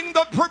of being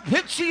the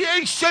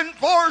propitiation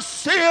for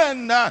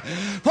sin.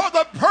 For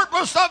the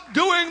purpose of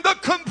doing the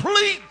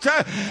complete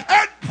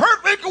and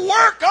perfect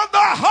work of the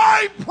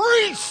high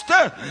priest.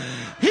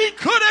 He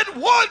could at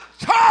one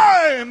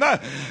time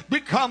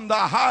become the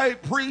high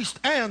priest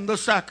and the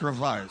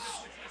sacrifice.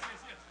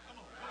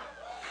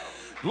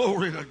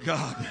 Glory to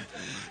God.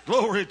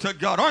 Glory to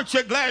God. Aren't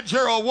you glad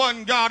you're a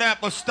one God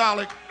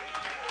apostolic?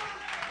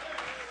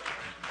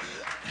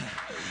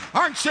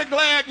 Aren't you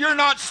glad you're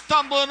not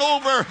stumbling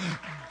over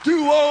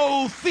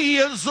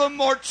duotheism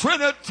or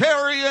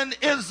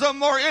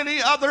Trinitarianism or any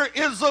other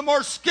ism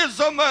or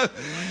schism?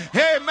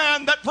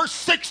 Amen. That for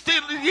 60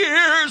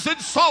 years in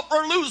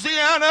Sulphur,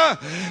 Louisiana,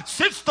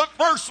 since the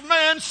first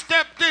man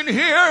stepped in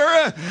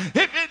here,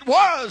 if it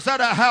was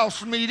at a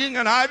house meeting,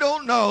 and I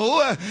don't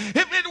know, if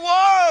it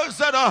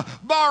was at a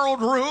borrowed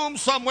room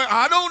somewhere,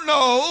 I don't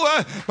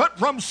know, but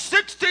from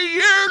 60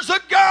 years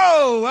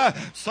ago,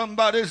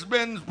 somebody's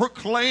been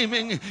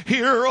proclaiming,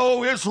 "Hear,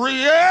 O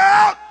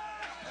Israel."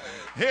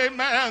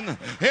 Amen.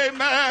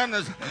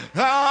 Amen.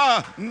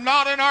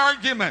 Not an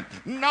argument,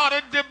 not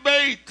a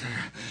debate,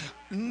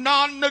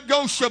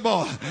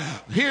 non-negotiable.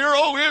 Hear,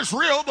 O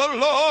Israel, the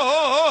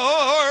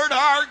Lord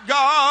our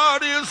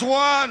God is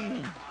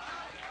one.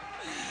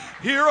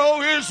 Hear,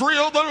 O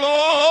Israel, the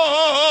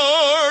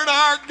Lord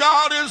our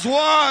God is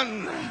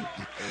one.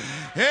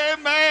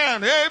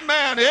 Amen.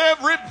 Amen.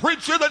 Every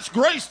preacher that's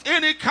graced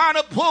any kind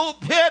of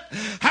pulpit,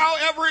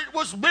 however it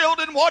was built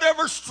and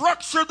whatever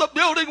structure the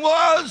building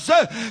was,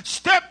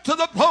 stepped to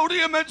the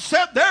podium and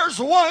said, "There's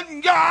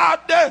one God.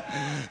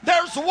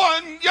 There's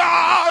one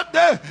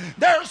God.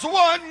 There's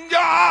one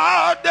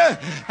God."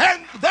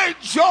 And they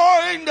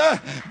joined,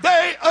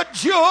 they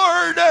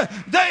adjured,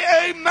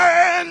 they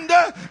amened,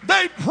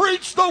 they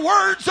preached the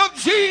words of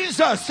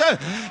Jesus.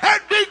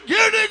 And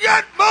beginning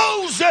at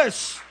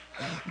Moses,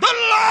 the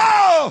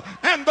law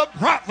and the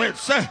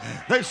prophets.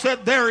 They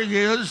said, there he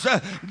is,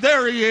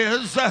 there he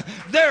is,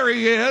 there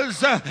he is.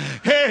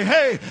 Hey,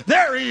 hey,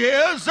 there he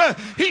is.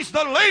 He's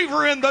the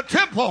laver in the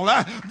temple.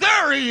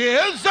 There he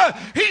is.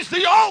 He's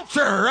the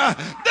altar.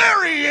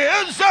 There he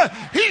is.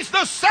 He's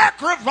the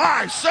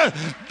sacrifice.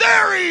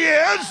 There he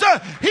is.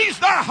 He's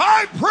the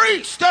high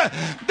priest.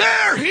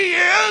 There he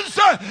is.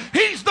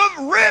 He's the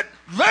red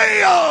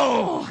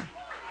veil.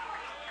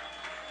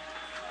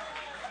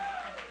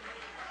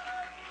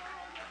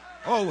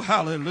 Oh,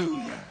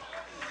 hallelujah.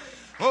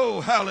 Oh,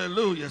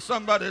 hallelujah.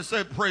 Somebody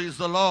said, praise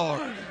the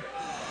Lord.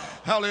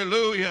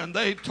 Hallelujah. And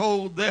they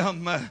told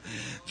them,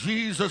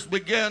 Jesus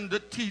began to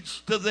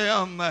teach to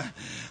them.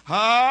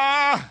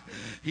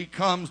 He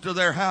comes to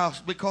their house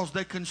because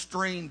they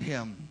constrained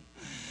him.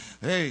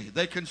 Hey,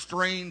 they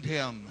constrained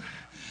him.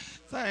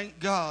 Thank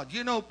God.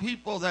 You know,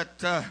 people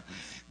that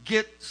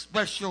get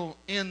special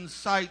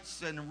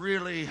insights and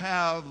really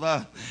have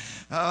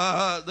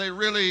they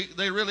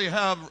really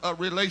have a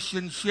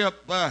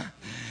relationship.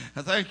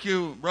 Thank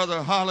you,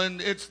 Brother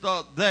Holland. It's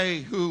the they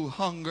who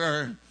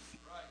hunger.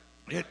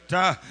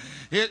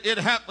 It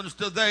happens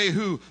to they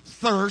who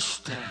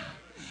thirst.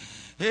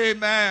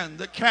 Amen.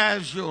 The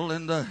casual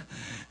and the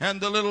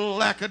little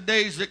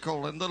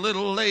lackadaisical and the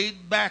little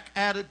laid back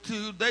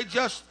attitude, they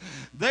just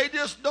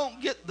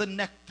don't get the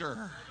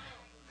nectar.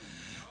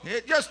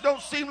 It just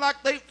don't seem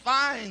like they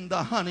find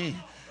the honey.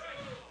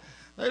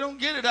 They don't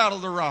get it out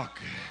of the rock.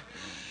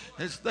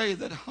 It's they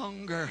that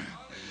hunger.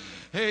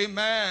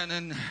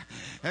 Amen.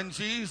 And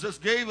Jesus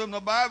gave them the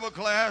Bible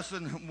class,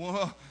 and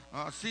well,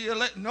 I'll see you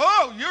later.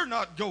 No, you're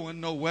not going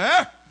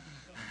nowhere.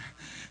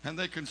 And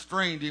they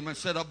constrained him and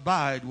said,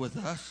 abide with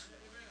us.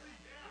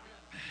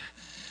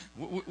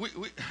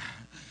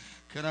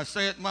 Can I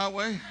say it my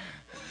way?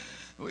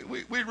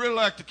 We'd really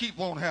like to keep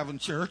on having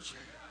church.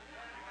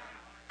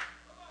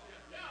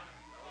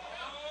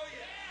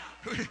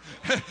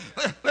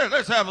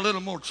 Let's have a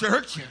little more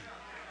church.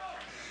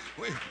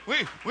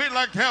 We'd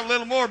like to have a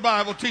little more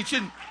Bible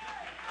teaching.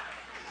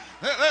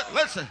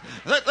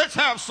 Let's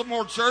have some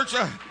more church.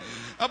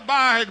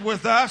 Abide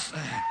with us.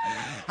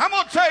 I'm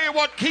going to tell you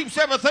what keeps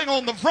everything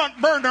on the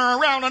front burner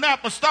around an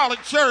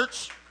apostolic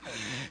church.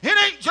 It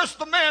ain't just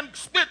the man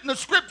spitting the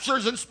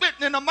scriptures and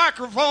spitting in a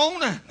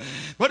microphone,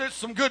 but it's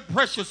some good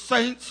precious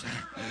saints.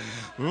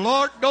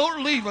 Lord,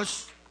 don't leave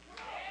us.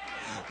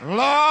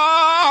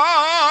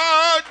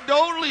 Lord,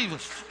 don't leave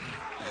us.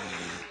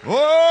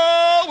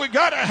 Oh, we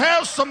got to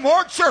have some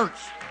more church.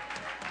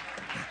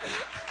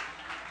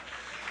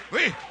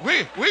 We'd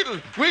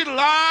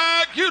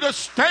like you to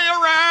stay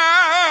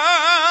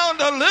around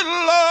a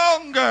little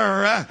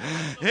longer.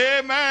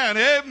 Amen,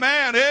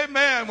 amen,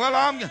 amen. Well,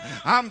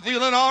 I'm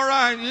feeling all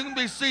right. You can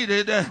be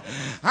seated.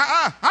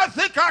 I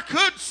think I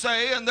could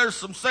say, and there's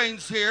some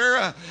saints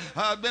here.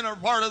 I've been a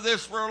part of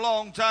this for a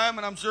long time,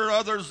 and I'm sure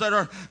others that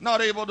are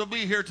not able to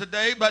be here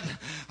today. But,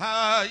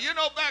 you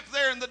know, back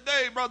there in the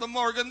day, Brother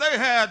Morgan, they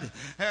had,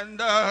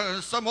 and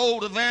some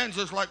old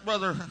evangelists like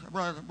Brother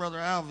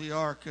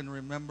Alviar can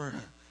remember.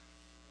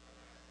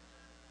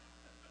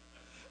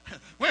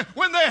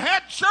 When they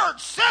had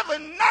church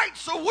 7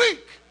 nights a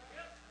week.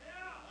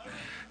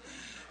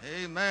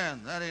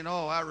 Amen. That ain't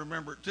all. I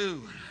remember it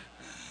too.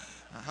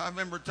 I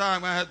remember a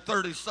time I had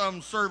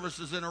 30-some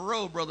services in a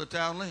row, Brother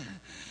Townley.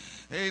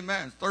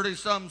 Amen.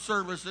 30-some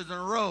services in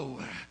a row.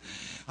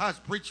 I was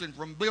preaching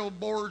from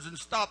billboards and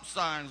stop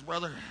signs,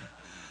 brother.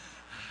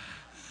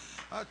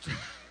 I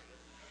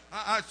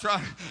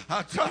try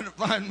to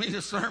find me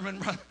a sermon,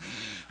 brother.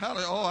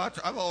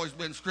 I've always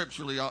been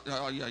scripturally.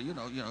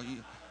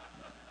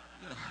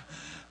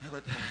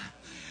 But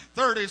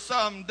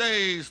 30-some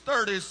days,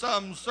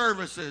 30-some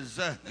services,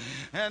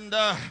 and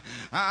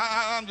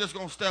I'm just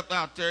going to step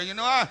out there. You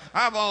know,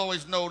 I've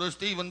always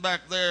noticed, even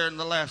back there in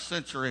the last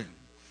century,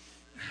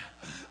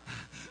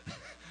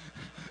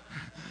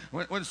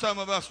 when some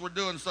of us were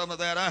doing some of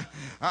that,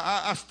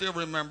 I still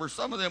remember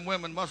some of them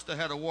women must have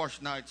had a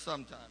wash night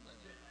sometime.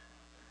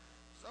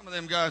 Some of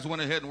them guys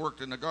went ahead and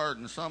worked in the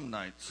garden some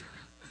nights.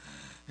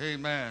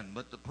 Amen.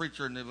 But the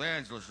preacher and the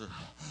evangelist...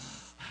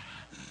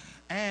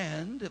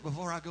 And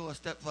before I go a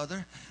step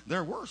further,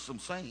 there were some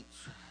saints.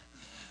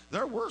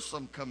 There were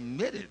some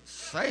committed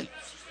saints.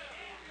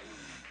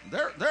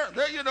 There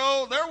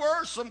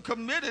were some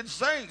committed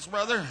saints,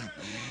 brother.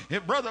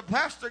 If Brother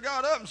Pastor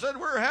got up and said,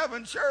 we're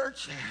having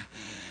church,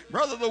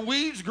 brother, the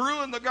weeds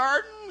grew in the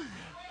garden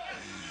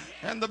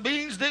and the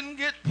beans didn't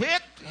get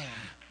picked.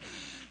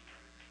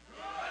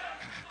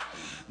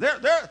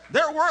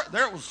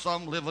 There was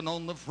some living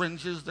on the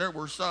fringes. There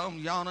were some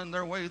yawning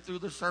their way through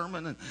the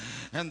sermon,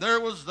 and there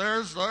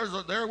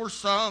were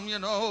some, you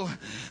know,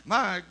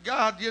 my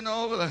God, you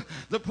know,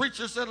 the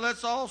preacher said,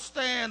 let's all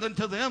stand, and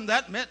to them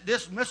that meant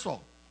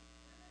dismissal.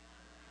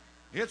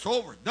 It's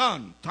over,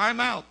 done, time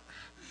out.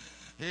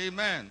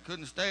 Amen.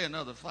 Couldn't stay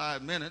another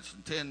 5 minutes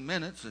and 10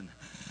 minutes,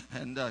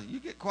 and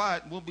you get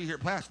quiet, and we'll be here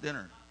past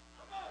dinner.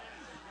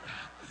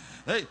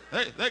 They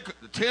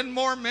 10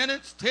 more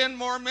minutes,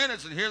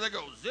 and here they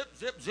go. Zip,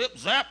 zip, zip,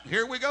 zap.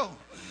 Here we go.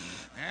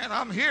 And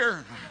I'm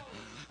here.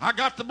 I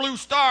got the blue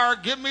star.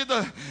 Give me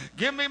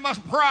my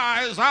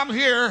prize. I'm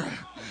here.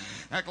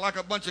 Act like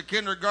a bunch of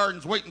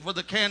kindergartens waiting for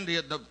the candy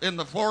in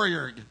the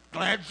foyer.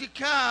 Glad you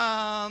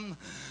come.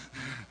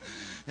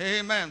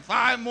 Amen.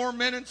 5 more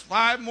minutes.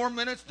 5 more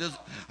minutes.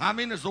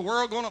 Is the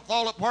world going to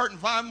fall apart in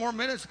 5 more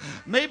minutes?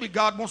 Maybe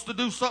God wants to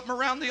do something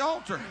around the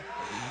altar.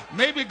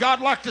 Maybe God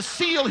would like to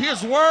seal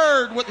His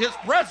word with His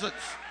presence.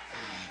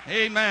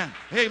 Amen.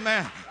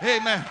 Amen.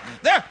 Amen.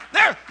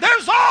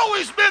 There's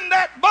always been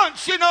that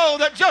bunch,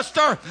 that just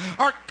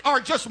are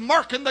just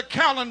marking the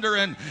calendar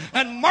and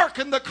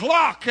marking the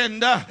clock.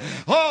 And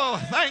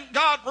thank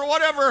God for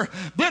whatever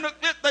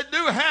benefit they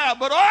do have.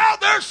 But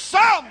there's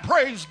some,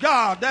 praise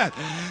God, that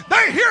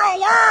they hear a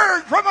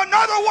word from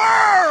another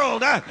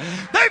world.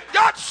 They've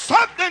got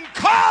something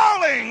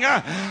calling.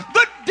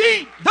 The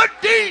deep, the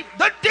deep,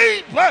 the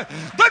deep,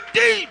 the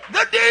deep,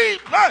 the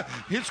deep.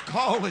 It's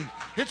calling.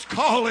 It's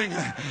calling.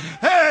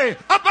 Hey,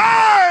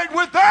 abide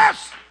with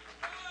us.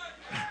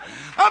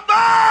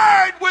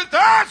 Abide with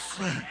us.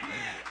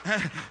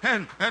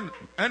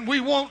 And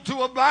we want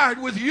to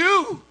abide with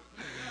you.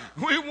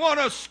 We want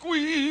to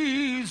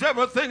squeeze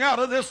everything out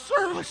of this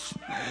service.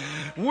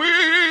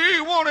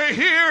 We want to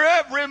hear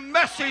every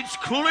message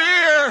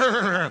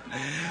clear.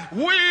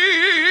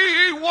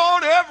 We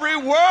want every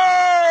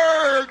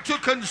word to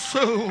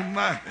consume.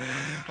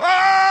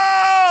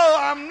 Oh,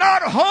 I'm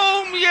not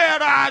home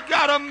yet. I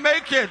got to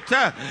make it.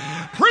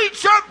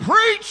 Preacher,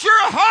 preach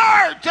your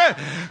heart.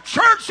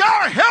 Church,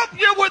 I'll help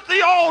you with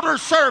the altar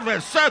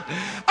service.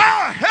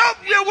 I'll help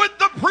you with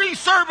the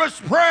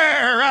pre-service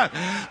prayer.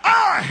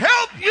 I'll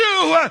help you.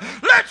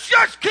 Let's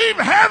just keep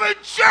having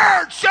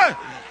church.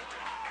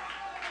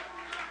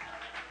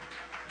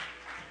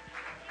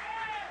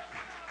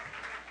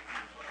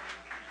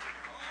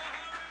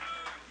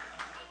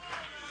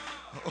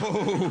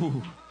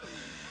 Oh,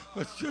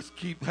 let's just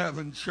keep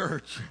having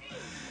church.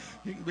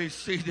 You can be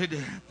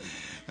seated.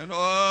 And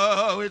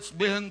it's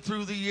been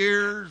through the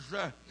years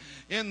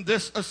in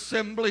this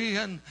assembly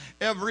and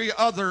every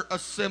other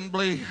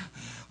assembly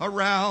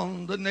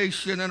around the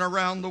nation and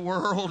around the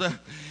world.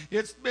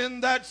 It's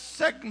been that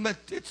segment.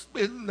 It's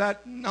been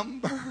that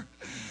number.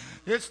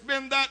 It's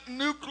been that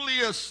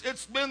nucleus.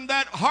 It's been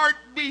that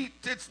heartbeat.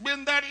 It's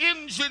been that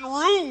engine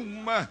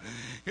room.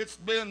 It's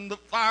been the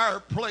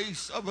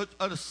fireplace of an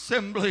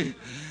assembly.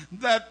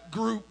 That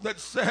group that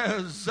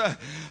says,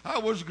 I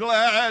was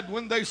glad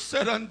when they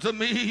said unto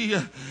me,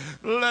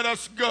 let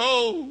us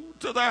go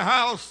to the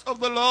house of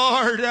the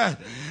Lord.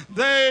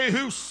 They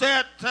who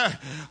sat,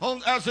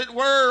 as it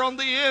were, on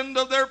the end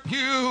of their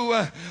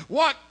pew,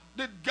 what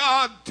did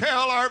God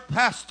tell our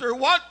pastor?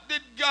 What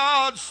did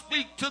God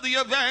speak to the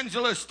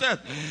evangelist?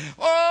 Whatever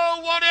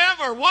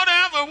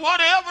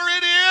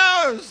it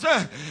is,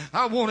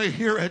 I want to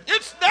hear it.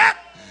 It's that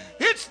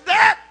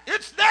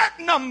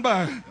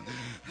number.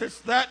 It's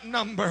that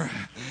number.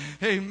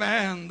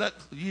 Amen. That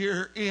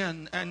year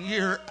in and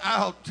year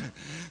out,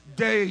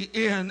 day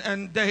in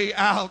and day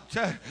out.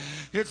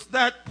 It's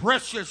that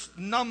precious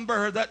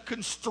number that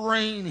can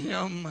strain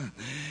him.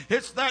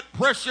 It's that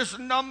precious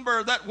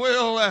number that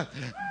will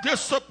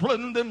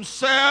discipline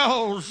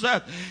themselves.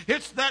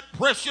 It's that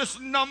precious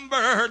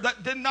number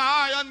that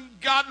deny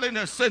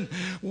ungodliness and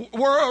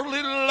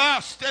worldly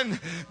lust and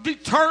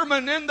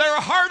determine in their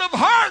heart of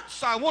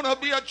hearts, I want to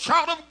be a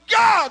child of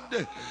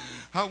God.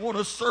 I want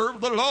to serve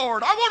the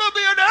Lord. I want to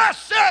be an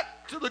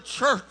asset to the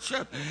church. I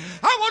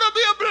want to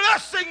be a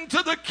blessing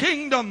to the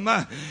kingdom.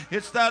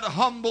 It's that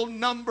humble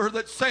number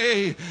that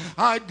say,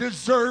 I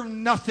deserve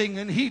nothing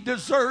and He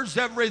deserves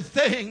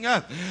everything.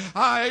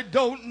 I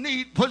don't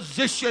need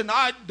position.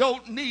 I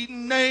don't need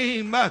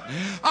name.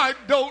 I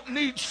don't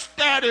need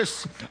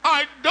status.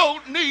 I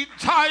don't need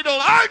title.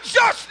 I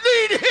just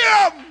need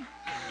Him.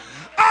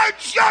 I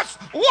just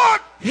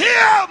want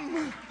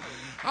Him.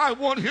 I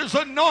want His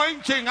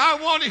anointing. I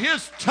want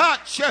His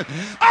touch.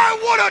 I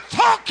want to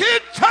talk in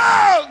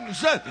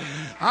tongues.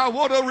 I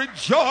want to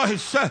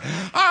rejoice.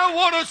 I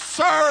want to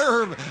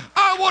serve.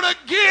 I want to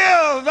give.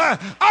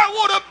 I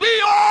want to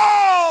be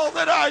all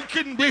that I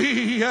can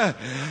be.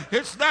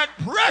 It's that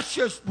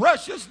precious,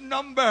 precious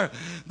number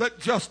that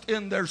just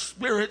in their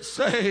spirit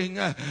saying,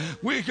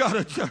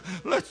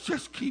 let's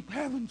just keep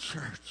having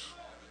church.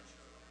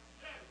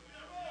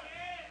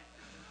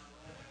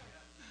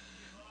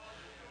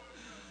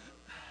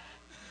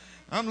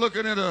 I'm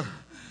looking at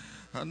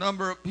a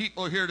number of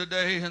people here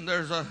today, and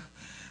there's a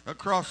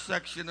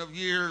cross-section of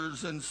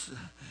years, and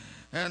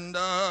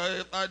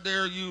if I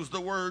dare use the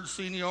word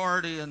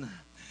seniority, and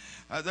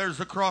there's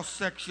a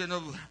cross-section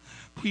of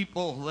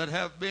people that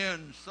have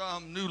been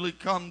some newly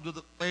come to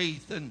the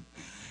faith, and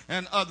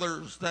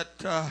others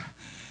that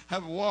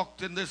have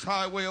walked in this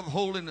highway of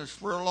holiness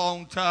for a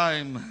long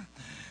time.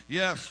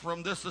 Yes,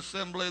 from this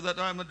assembly that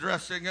I'm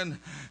addressing and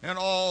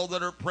all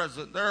that are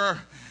present.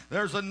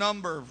 There's a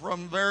number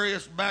from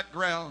various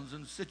backgrounds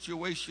and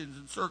situations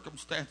and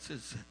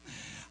circumstances.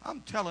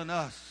 I'm telling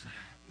us,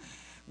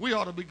 we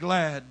ought to be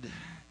glad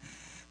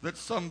that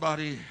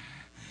somebody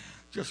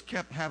just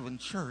kept having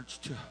church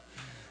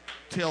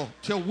till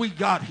we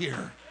got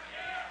here.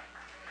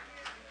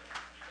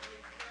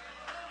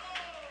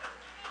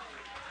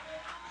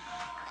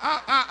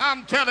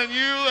 I'm telling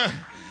you,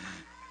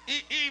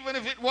 even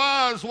if it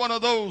was one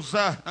of those,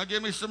 now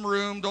give me some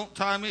room, don't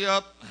tie me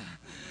up.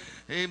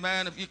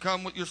 Amen. If you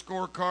come with your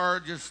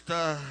scorecard, just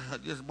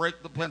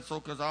break the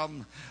pencil, because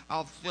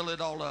I'll fill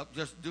it all up.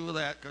 Just do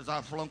that, because I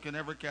flunk in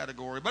every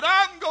category. But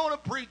I'm going to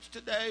preach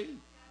today.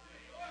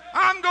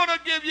 I'm going to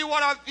give you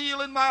what I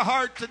feel in my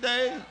heart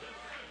today.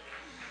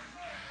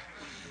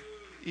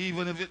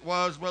 Even if it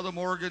was, Brother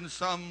Morgan,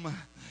 some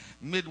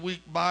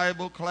midweek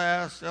Bible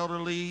class, Elder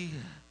Lee,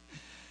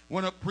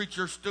 when a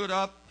preacher stood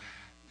up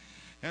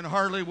and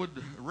hardly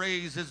would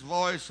raise his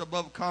voice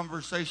above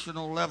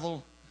conversational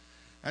level,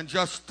 and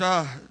just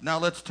now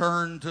let's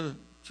turn to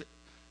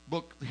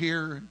book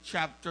here,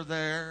 chapter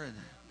there,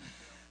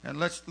 and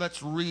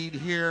let's read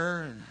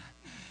here,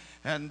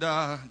 and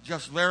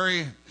just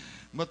very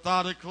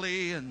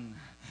methodically and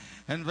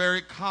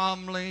very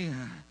calmly,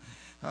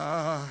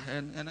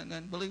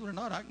 and believe it or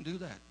not, I can do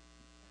that.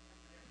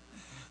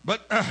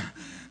 But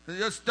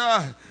just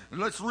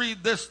let's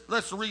read this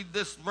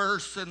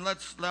verse, and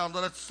let's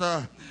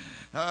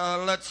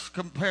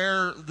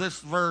compare this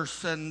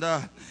verse. And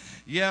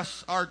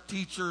yes, our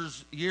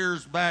teachers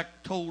years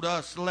back told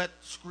us, let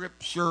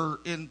Scripture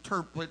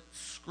interpret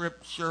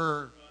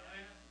Scripture.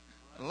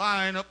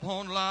 Line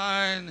upon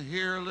line,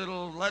 here a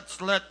little, let's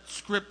let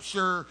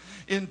Scripture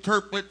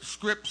interpret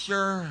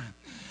Scripture.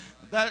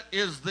 That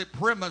is the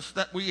premise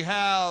that we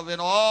have in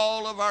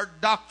all of our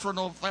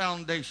doctrinal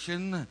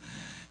foundation.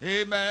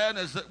 Amen.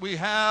 Is that we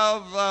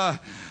have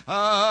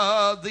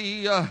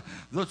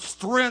the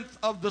strength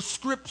of the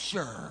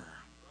Scripture.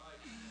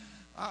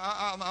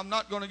 I'm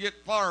not going to get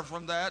far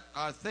from that.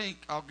 I think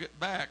I'll get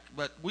back.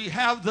 But we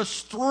have the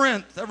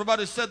strength.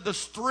 Everybody said the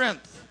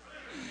strength.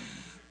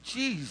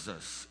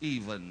 Jesus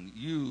even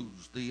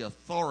used the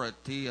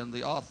authority and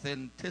the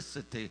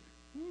authenticity.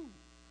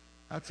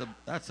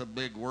 That's a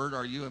big word.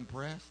 Are you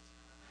impressed?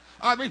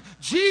 I mean,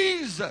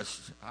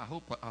 Jesus. I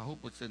hope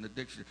it's in the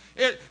dictionary.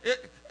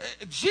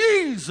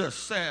 Jesus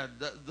said,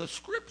 the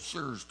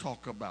Scriptures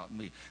talk about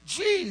me.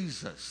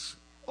 Jesus.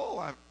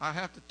 Oh, I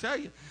have to tell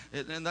you,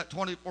 in that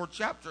 24th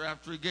chapter,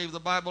 after he gave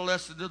the Bible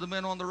lesson to the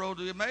men on the road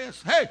to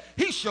Emmaus, hey,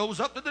 he shows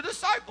up to the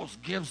disciples,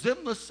 gives them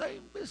the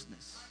same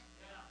business.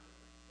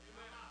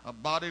 A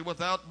body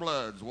without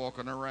blood's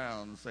walking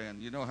around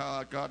saying, you know how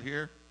I got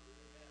here?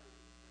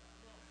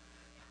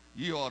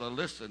 You ought to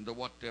listen to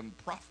what them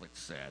prophets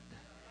said.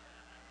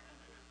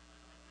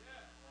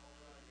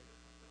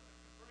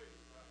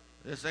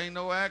 This ain't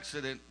no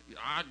accident.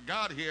 I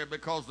got here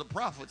because the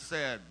prophet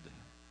said.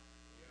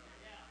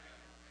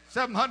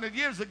 700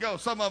 years ago,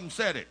 some of them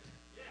said it.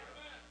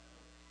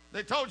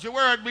 They told you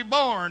where I'd be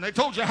born. They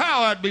told you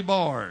how I'd be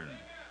born.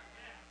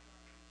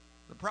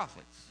 The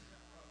prophets.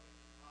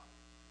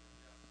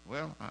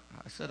 Well, I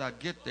said I'd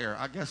get there.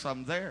 I guess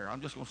I'm there.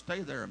 I'm just going to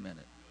stay there a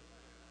minute.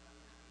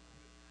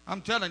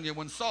 I'm telling you,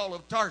 when Saul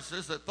of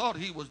Tarsus, that thought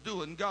he was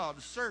doing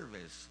God's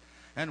service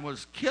and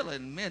was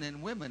killing men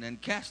and women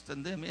and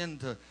casting them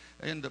into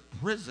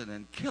prison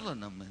and killing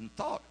them, and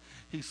thought,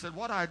 he said,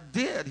 what I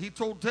did, he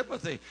told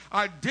Timothy,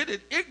 I did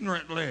it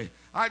ignorantly.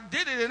 I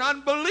did it in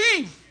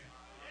unbelief.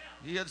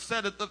 He had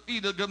sat at the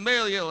feet of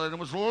Gamaliel and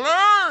was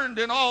learned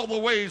in all the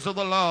ways of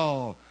the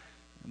law.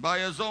 And by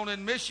his own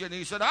admission,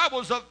 he said, I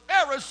was a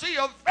Pharisee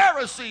of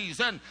Pharisees,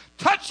 and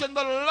touching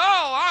the law,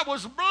 I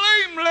was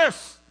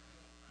blameless.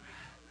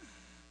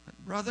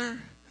 But brother,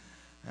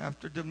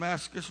 after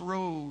Damascus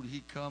Road,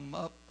 he come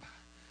up,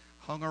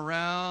 hung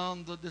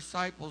around the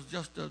disciples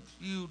just a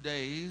few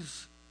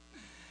days.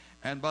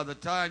 And by the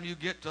time you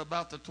get to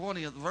about the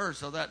 20th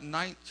verse of that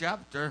 9th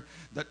chapter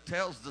that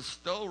tells the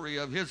story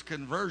of his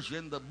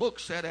conversion, the book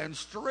said, and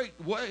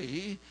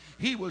straightway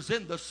he was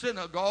in the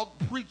synagogue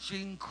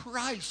preaching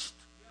Christ.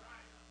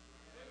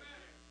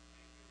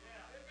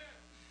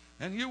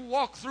 And you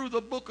walk through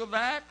the book of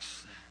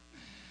Acts,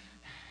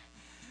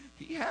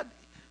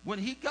 when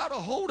he got a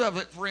hold of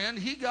it, friend,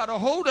 he got a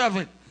hold of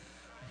it.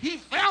 He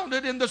found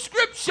it in the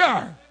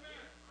Scripture.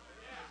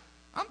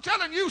 I'm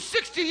telling you,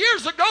 60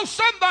 years ago,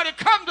 somebody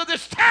come to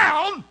this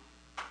town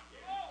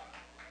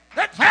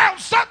that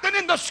found something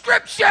in the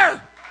Scripture.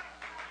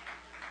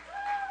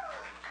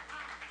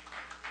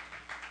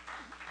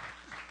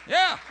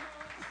 Yeah.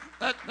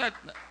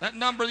 That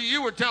number that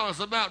you were telling us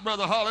about,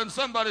 Brother Holland,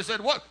 somebody said,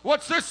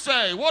 what's this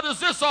say? What is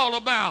this all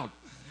about?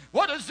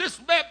 What is this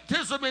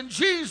baptism in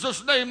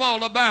Jesus' name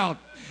all about?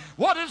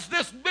 What is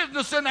this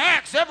business in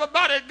Acts?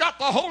 Everybody got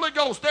the Holy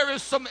Ghost. There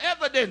is some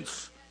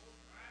evidence.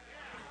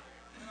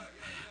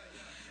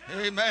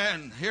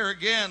 Amen. Here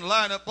again,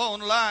 line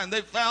upon line,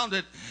 they found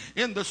it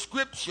in the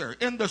Scripture,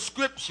 in the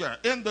Scripture,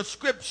 in the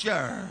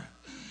Scripture.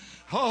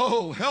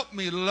 Oh, help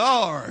me,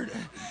 Lord.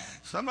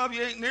 Some of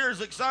you ain't near as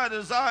excited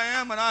as I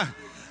am, and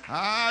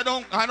I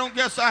don't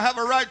guess I have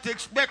a right to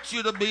expect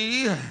you to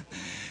be.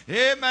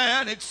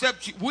 Amen.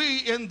 Except we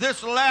in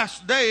this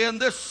last day, in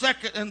this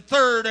second and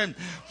third and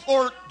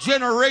fourth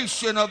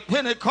generation of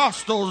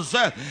Pentecostals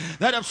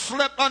that have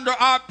slept under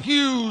our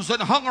pews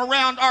and hung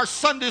around our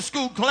Sunday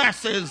school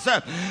classes.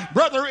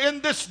 Brother,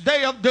 in this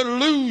day of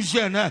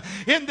delusion,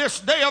 in this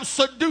day of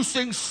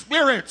seducing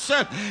spirits,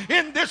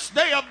 in this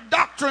day of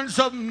doctrines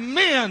of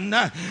men,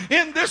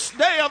 in this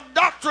day of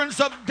doctrines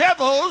of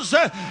devils,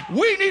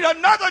 we need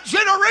another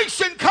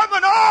generation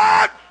coming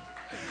on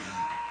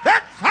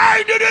that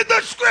find it in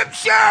the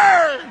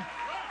Scripture,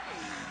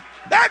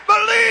 that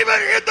believe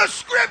it in the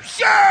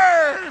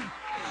Scripture,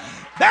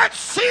 that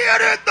see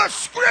it in the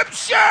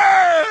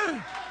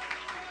Scripture.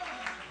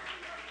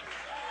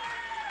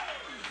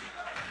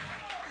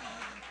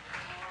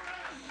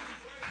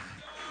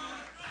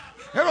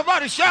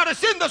 Everybody shout,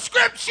 it's in the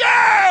Scripture.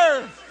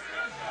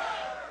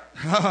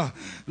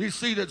 You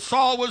see that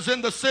Saul was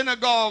in the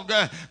synagogue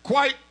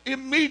quite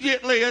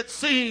immediately, it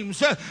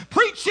seems,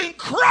 preaching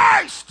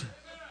Christ.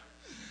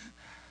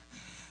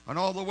 And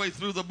all the way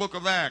through the book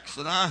of Acts.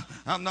 And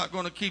I'm not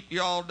going to keep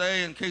you all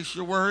day in case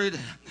you're worried.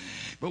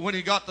 But when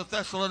he got to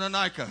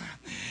Thessalonica,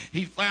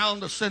 he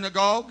found a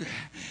synagogue.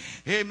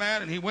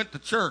 Amen. And he went to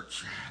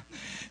church.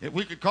 If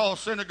we could call a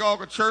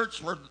synagogue a church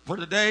for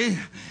today,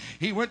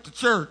 he went to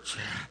church.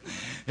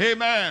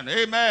 Amen.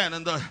 Amen.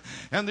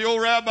 And the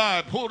old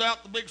rabbi pulled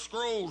out the big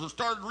scrolls and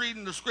started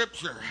reading the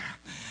Scripture.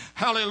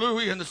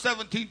 Hallelujah. In the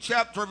 17th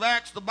chapter of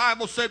Acts, the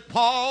Bible said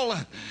Paul,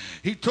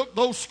 he took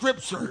those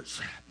Scriptures,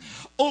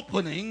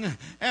 opening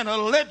and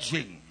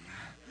alleging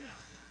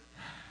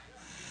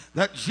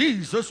that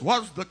Jesus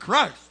was the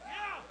Christ.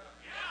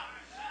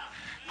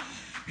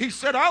 He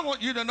said, I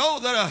want you to know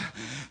that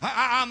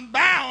I'm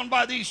bound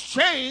by these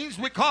chains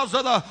because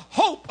of the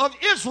hope of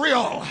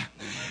Israel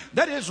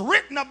that is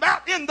written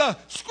about in the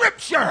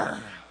Scripture.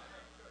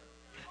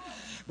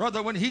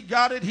 Brother, when he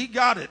got it, he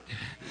got it.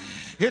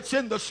 It's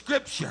in the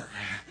Scripture.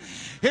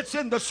 It's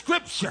in the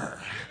Scripture.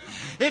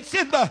 It's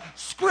in the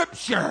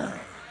Scripture.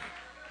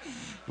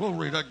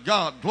 Glory to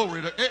God.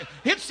 Glory to it.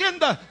 It's in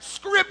the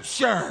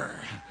Scripture.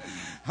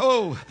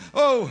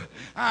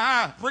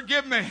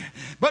 Forgive me.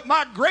 But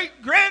my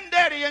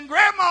great-granddaddy and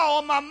grandma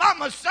on my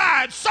mama's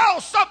side saw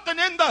something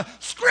in the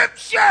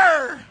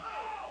Scripture.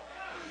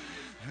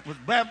 It was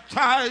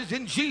baptized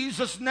in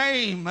Jesus'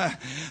 name.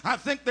 I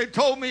think they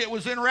told me it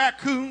was in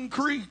Raccoon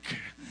Creek,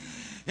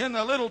 in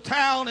a little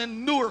town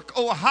in Newark,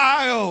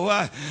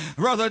 Ohio.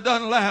 Brother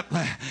Dunlap,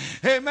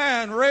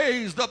 amen,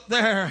 raised up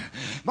there.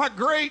 My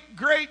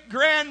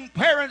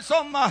great-great-grandparents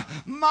on my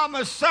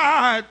mama's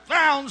side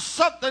found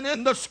something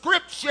in the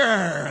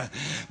Scripture.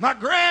 My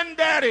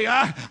granddaddy,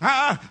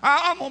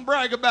 I'm going to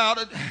brag about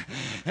it.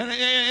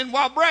 And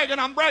while bragging,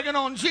 I'm bragging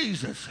on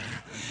Jesus.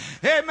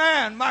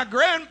 Amen. My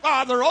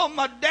grandfather on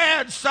my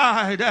dad's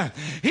side,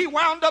 he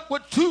wound up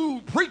with two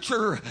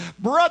preacher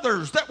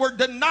brothers that were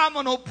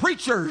denominational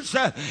preachers.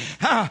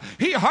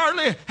 He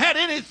hardly had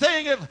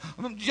anything,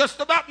 just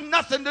about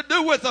nothing to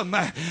do with them,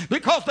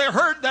 because they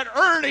heard that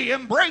Ernie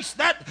embraced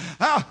that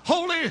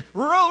holy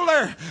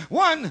roller,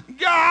 one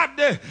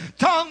God,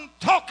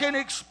 tongue-talking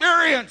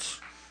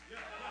experience.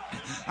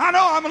 I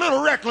know I'm a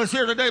little reckless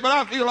here today, but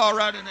I feel all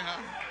right anyhow.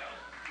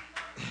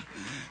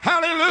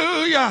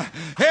 Hallelujah.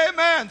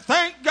 Amen.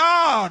 Thank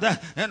God.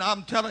 And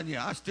I'm telling you,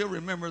 I still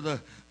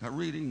remember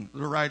reading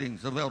the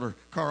writings of Elder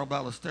Carl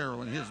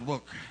Ballestero in his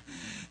book.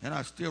 And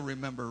I still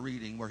remember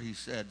reading where he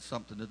said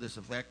something to this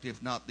effect,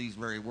 if not these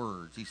very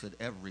words. He said,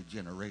 every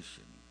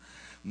generation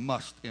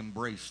must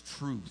embrace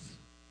truth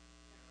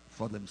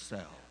for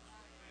themselves.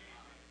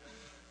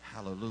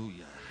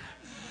 Hallelujah.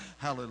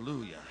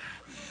 Hallelujah.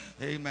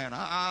 Amen.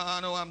 I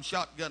know I'm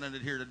shotgunning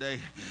it here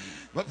today,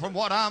 but from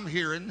what I'm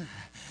hearing,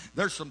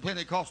 there's some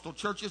Pentecostal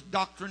churches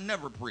doctrine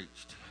never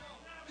preached.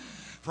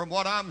 From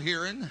what I'm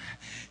hearing,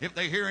 if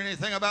they hear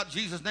anything about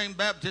Jesus' name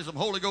baptism,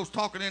 Holy Ghost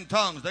talking in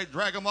tongues, they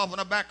drag them off in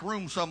a back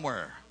room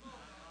somewhere.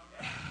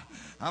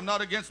 I'm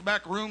not against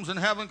back rooms and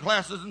having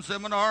classes and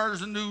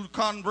seminars and new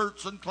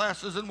converts and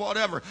classes and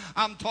whatever.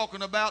 I'm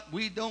talking about,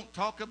 we don't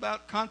talk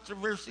about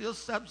controversial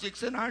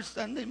subjects in our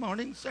Sunday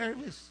morning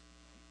service.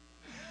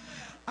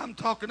 I'm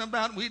talking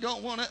about we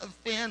don't want to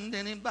offend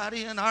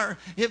anybody in our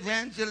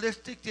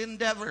evangelistic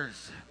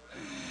endeavors.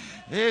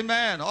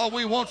 Amen. All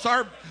we want's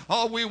our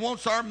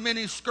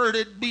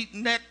mini-skirted,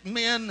 beat-necked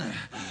men,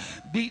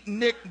 big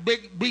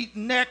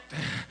beat-necked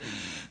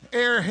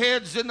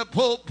airheads in the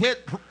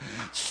pulpit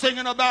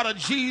singing about a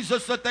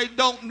Jesus that they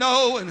don't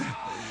know, and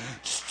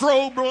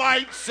strobe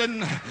lights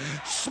and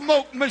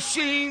smoke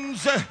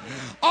machines.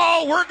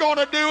 All we're going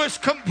to do is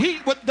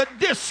compete with the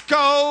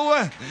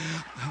disco.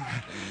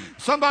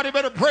 Somebody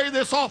better pray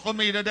this off of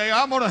me today.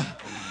 I'm going to...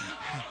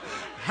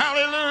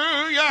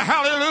 Hallelujah,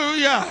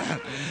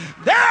 hallelujah.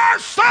 There are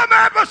some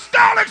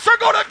apostolics who are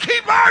going to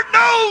keep our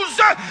nose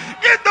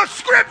in the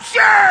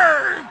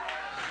Scripture.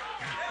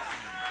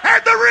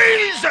 And the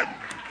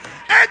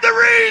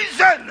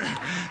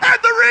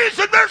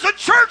reason there's a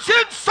church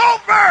in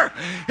Sulphur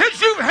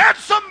is you've had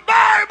some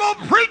Bible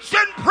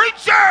preaching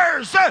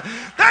preachers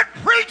that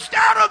preached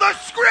out of the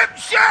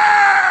Scripture.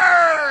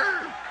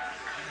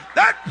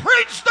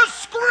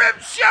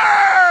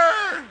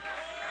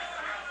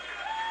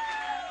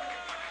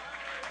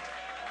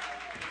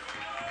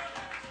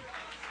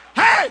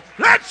 Hey,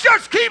 let's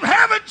just keep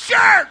having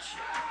church.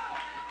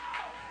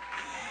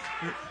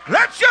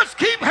 Let's just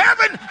keep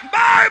having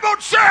Bible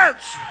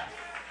church.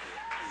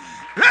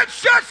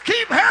 Let's just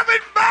keep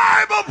having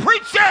Bible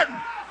preaching.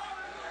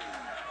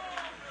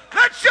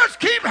 Let's just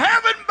keep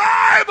having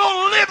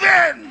Bible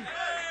living.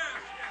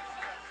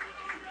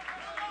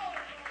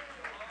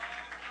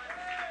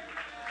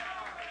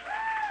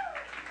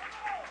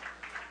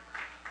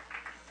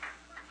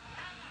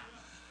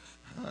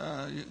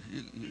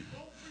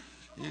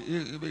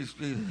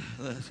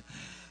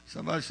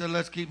 Somebody said,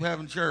 let's keep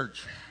having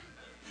church.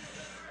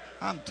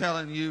 I'm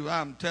telling you,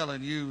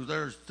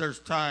 there's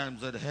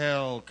times that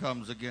hell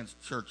comes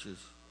against churches.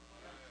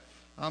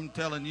 I'm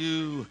telling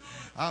you,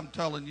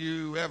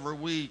 every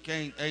week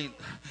ain't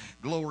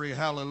glory,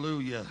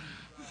 hallelujah.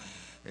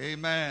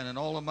 Amen. And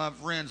all of my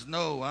friends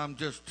know I'm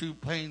just too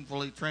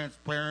painfully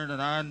transparent,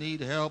 and I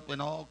need help in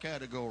all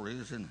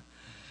categories. And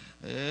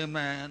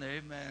amen,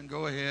 amen.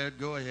 Go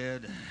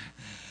ahead.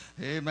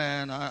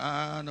 Amen.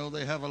 I know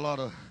they have a lot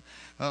of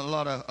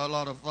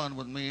fun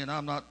with me, and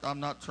I'm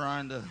not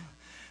trying to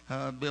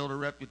build a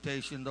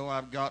reputation, though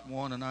I've got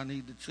one and I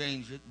need to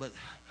change it. But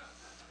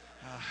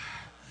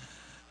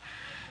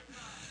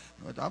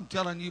I'm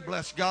telling you,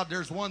 bless God,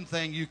 there's one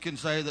thing you can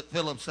say that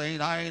Phillips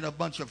ain't. I ain't a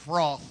bunch of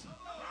froth.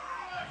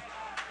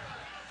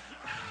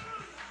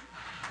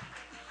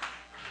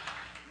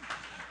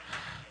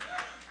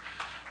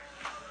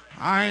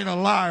 I ain't a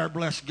liar,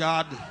 bless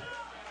God.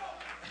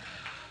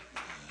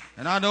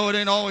 And I know it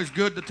ain't always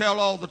good to tell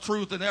all the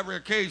truth in every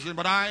occasion,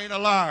 but I ain't a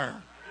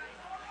liar.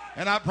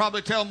 And I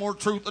probably tell more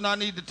truth than I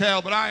need to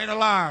tell, but I ain't a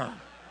liar.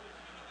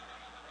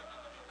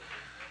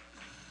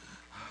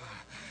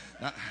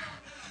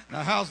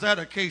 Now how's that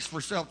a case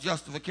for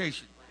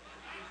self-justification?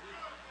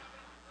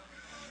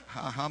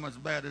 I'm as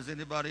bad as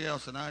anybody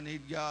else, and I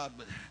need God,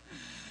 but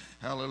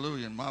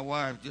hallelujah. And my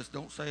wife, just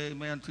don't say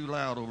amen too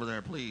loud over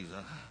there, please.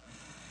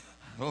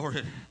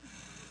 Lord,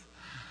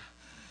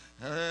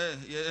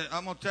 yeah,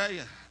 I'm going to tell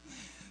you,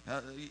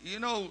 you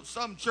know,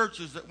 some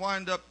churches that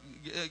wind up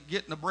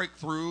getting a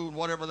breakthrough, and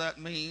whatever that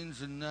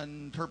means, and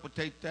then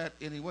interpretate that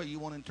any way you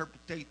want to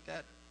interpretate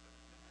that.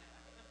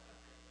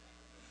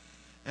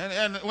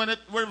 And when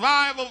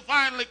revival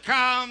finally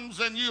comes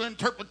and you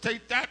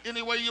interpretate that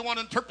any way you want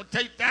to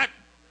interpretate that.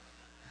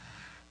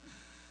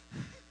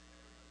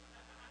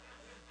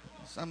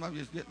 Some of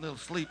you is getting a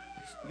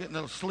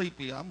little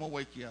sleepy. I'm going to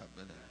wake you up.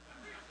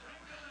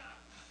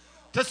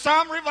 To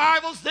some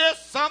revivals this,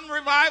 some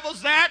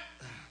revivals that.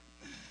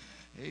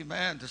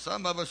 Amen. To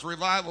some of us,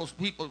 revivals,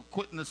 people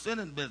quitting the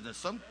sinning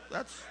business.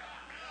 That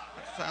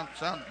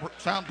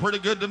sound pretty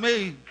good to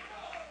me.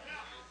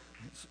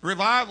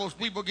 Revivals,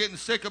 people getting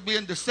sick of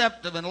being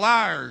deceptive and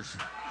liars.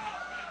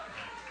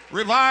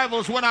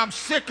 Revivals when I'm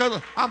sick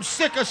of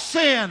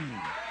sin.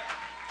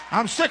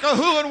 I'm sick of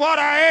who and what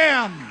I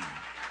am.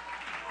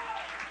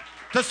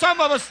 To some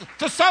of us,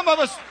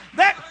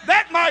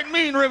 that might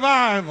mean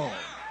revival.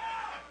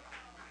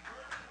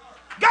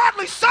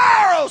 Godly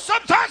sorrow,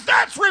 sometimes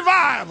that's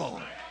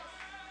revival.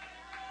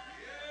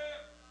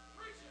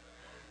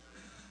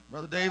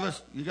 Brother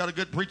Davis, you got a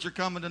good preacher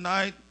coming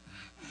tonight.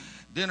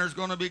 Dinner's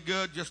going to be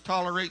good. Just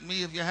tolerate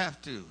me if you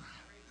have to.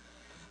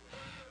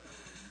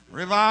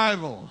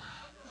 Revival.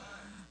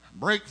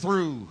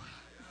 Breakthrough.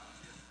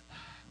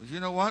 But you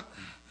know what?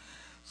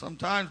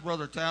 Sometimes,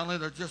 Brother Townley,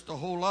 there's just a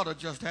whole lot of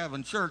just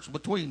having church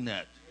between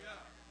that.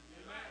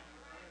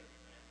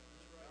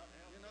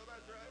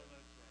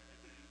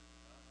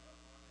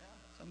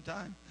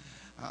 Sometime.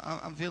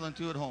 I'm feeling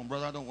too at home,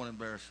 brother. I don't want to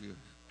embarrass you.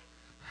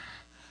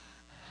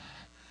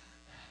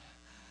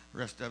 The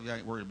rest of you I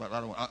ain't worried about.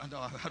 I don't.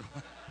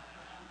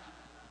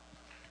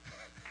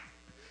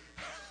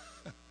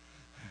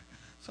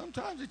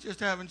 Sometimes it's just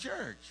having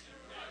church.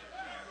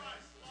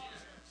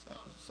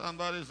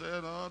 Somebody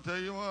said, I'll tell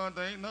you what,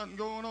 there ain't nothing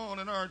going on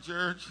in our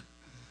church.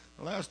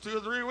 The last 2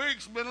 or 3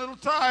 weeks have been a little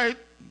tight.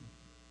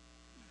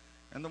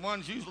 And the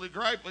ones usually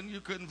griping,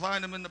 you couldn't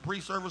find them in the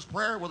pre-service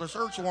prayer with a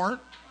search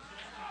warrant.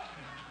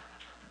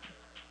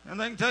 And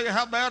they can tell you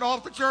how bad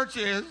off the church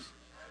is.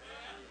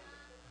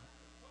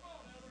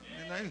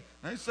 And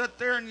they sit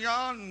there and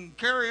yawn and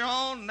carry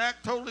on and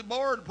act totally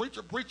bored. The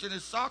preacher preaching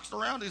his socks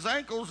around his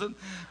ankles, and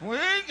we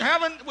ain't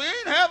having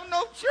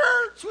no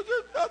church. We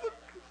just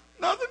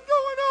nothing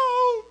going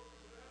on.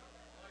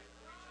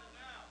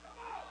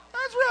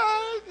 That's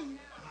right.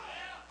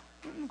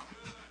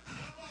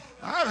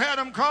 I've had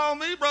them call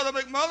me, Brother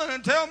McMullen,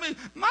 and tell me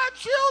my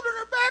children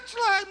are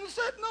backsliding,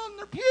 sitting on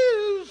their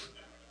pews.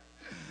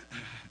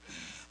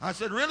 I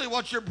said, really,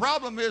 what your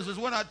problem is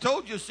when I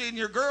told you seeing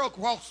your girl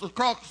cross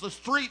the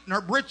street and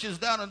her britches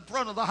down in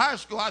front of the high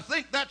school. I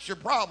think that's your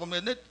problem,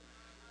 isn't it?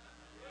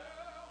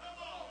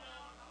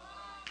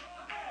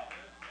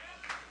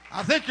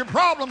 I think your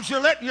problem's you're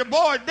letting your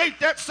boy date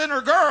that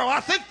sinner girl. I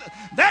think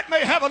that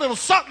may have a little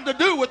something to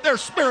do with their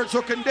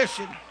spiritual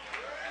condition.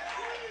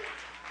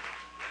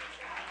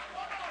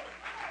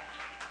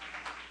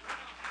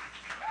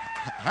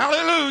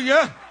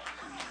 Hallelujah.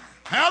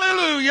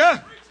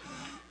 Hallelujah.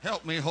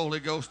 Help me,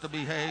 Holy Ghost, to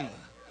behave.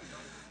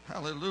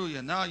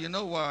 Hallelujah. Now you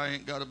know why I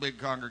ain't got a big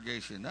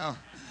congregation.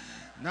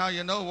 Now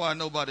you know why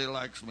nobody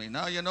likes me.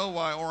 Now you know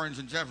why Orange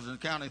and Jefferson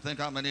County think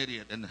I'm an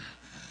idiot. And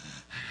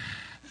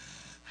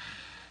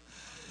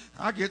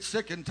I get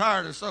sick and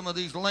tired of some of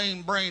these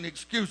lame brain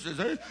excuses.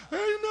 Hey, ain't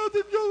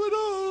nothing going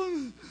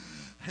on.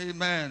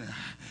 Amen.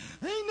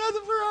 Ain't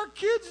nothing for our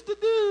kids to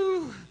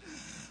do.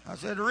 I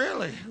said,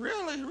 really?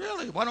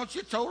 Why don't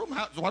you show them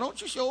how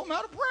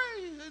to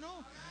pray? You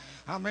know,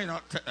 I may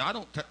not. I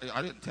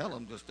didn't tell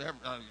them just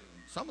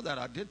some of that.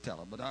 I did tell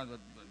them, but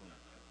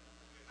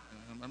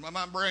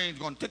my brain's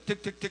going tick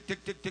tick tick tick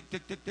tick tick tick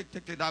tick tick tick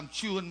tick tick. I'm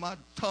chewing my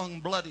tongue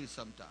bloody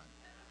sometimes.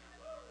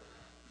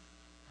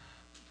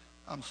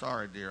 I'm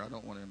sorry, dear. I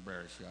don't want to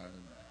embarrass you.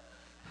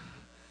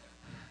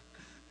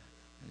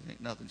 Ain't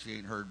nothing she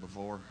ain't heard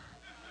before.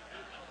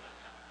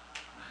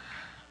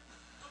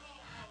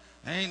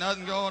 Ain't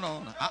nothing going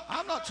on.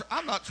 I'm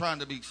not trying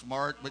to be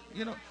smart, but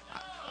you know,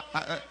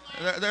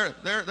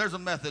 there's a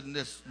method in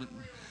this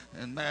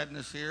and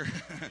madness here.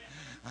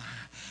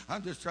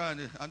 I'm just trying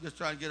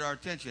to get our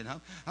attention.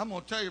 I'm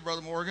going to tell you,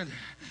 Brother Morgan,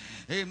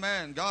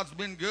 amen. God's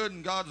been good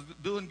and God's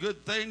doing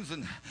good things,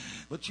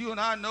 but you and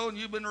I know, and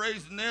you've been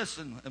raised in this.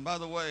 And by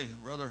the way,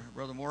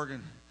 Brother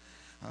Morgan,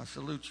 I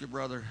salute you,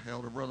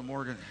 Elder Brother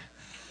Morgan.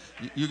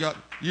 You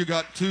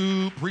got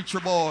two preacher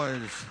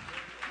boys.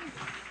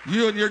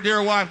 You and your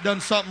dear wife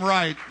done something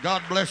right.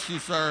 God bless you,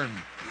 sir.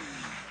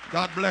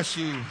 God bless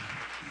you.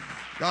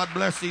 God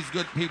bless these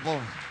good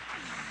people.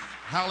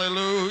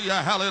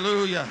 Hallelujah,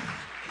 hallelujah.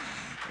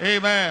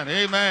 Amen,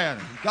 amen.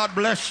 God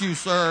bless you,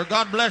 sir.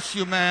 God bless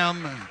you,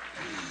 ma'am.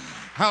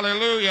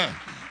 Hallelujah,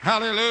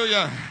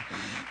 hallelujah.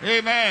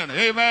 Amen,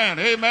 amen,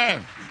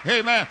 amen,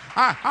 amen.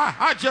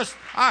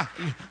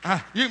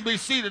 You can be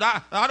seated.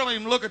 I don't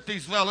even look at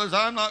these fellas.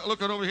 I'm not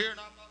looking over here, and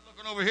I'm not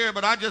looking over here,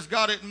 but I just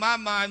got it in my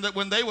mind that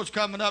when they was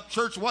coming up,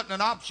 church wasn't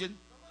an option.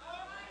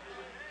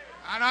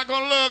 I'm not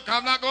going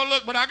to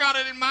look, but I got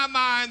it in my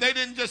mind. They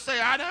didn't just say,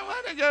 I don't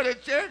want to go to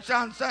church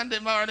on Sunday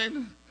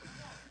morning.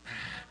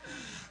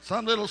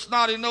 Some little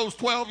snotty-nosed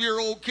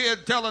 12-year-old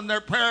kid telling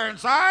their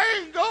parents,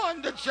 I ain't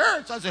going to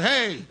church. I said,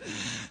 hey,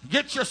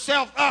 get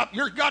yourself up.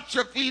 You got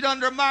your feet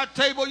under my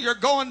table. You're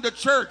going to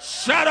church.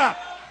 Shut up.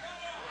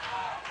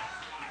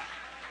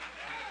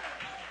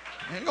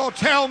 You ain't going to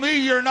tell me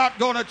you're not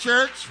going to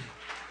church.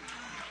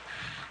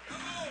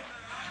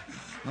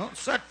 Don't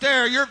sit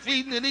there. You're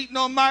feeding and eating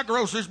on my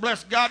groceries,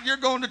 bless God. You're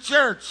going to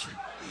church.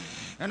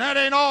 And that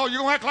ain't all.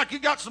 You're going to act like you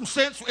got some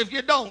sense. If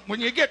you don't, when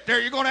you get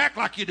there, you're going to act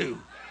like you do.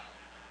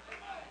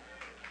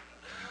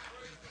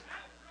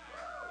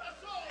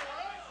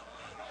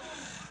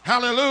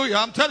 Hallelujah.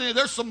 I'm telling you,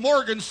 there's some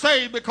Morgans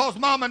saved because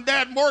Mom and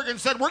Dad Morgan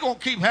said, we're going to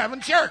keep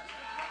having church.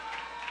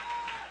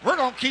 We're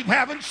going to keep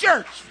having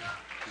church.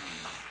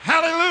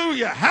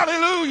 Hallelujah.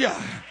 Hallelujah.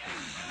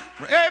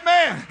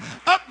 Amen.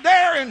 Up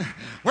there in,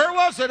 where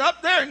was it?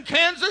 Up there in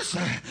Kansas,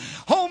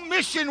 home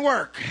mission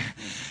work.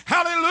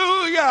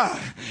 Hallelujah.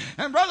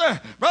 And brother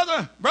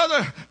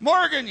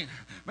Morgan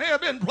may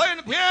have been playing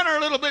the piano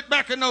a little bit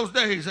back in those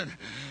days, and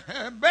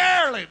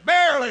barely,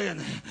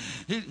 and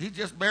he's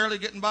just barely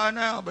getting by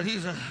now, but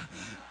he's a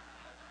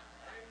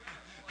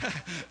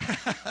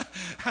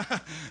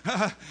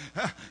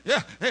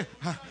yeah.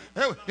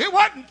 It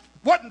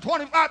wasn't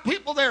 25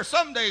 people there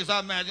some days, I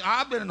imagine.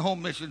 I've been in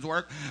home missions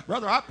work.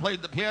 Brother, I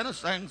played the piano,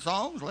 sang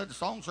songs, led the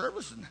song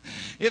service, and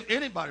if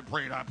anybody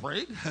prayed, I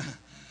prayed.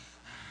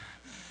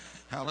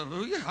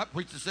 Hallelujah. I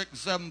preached to 6 and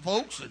 7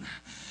 folks,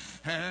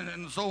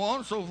 and so on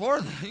and so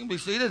forth. You can be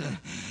seated.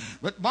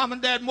 But Mom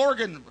and Dad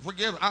Morgan,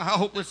 forgive, I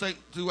hope this ain't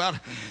too out.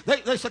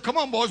 They said, come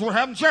on, boys, we're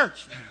having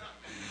church.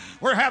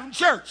 We're having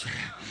church.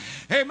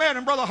 Amen.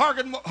 And Brother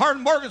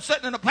Hardin Morgan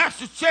sitting in a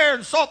pastor's chair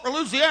in Sulphur,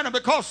 Louisiana,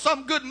 because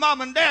some good mom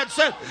and dad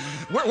said,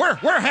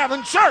 we're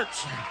having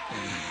church.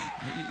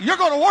 You're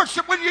going to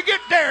worship when you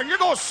get there, and you're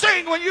going to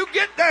sing when you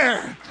get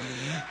there.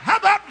 How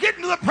about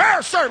getting to the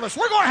prayer service?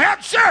 We're going to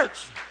have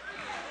church.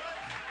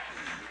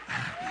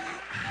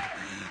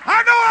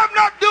 I know I'm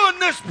not doing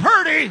this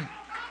pretty.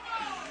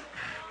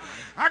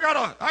 I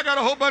got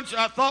a whole bunch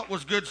I thought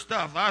was good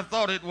stuff. I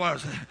thought it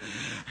was.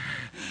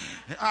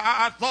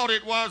 I thought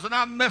it was, and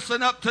I'm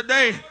messing up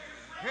today.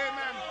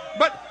 Amen.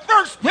 But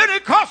First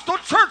Pentecostal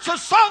Church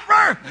of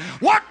Sulphur,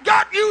 what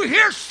got you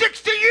here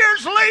 60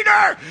 years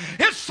later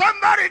is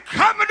somebody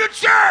coming to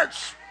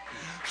church,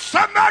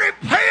 somebody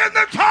paying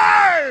the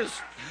tithes,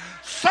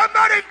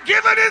 somebody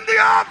giving in the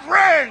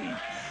offering,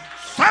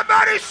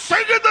 somebody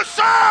singing the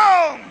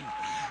song,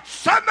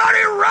 somebody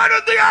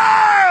running the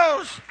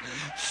aisles,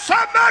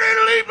 somebody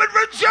leaping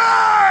for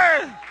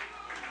joy.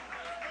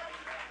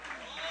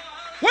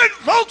 When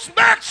folks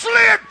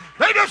backslid,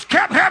 they just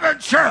kept having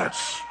church.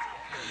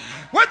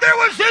 When there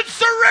was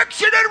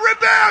insurrection and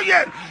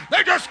rebellion,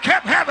 they just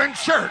kept having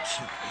church.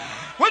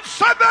 When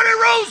somebody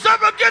rose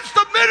up against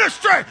the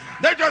ministry,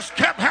 they just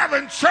kept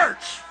having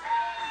church.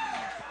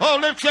 Oh,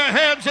 lift your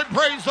hands and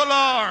praise the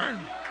Lord.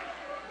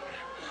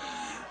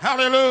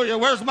 Hallelujah.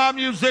 Where's my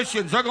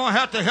musicians? They're going to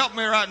have to help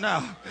me right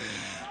now.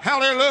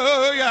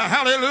 Hallelujah.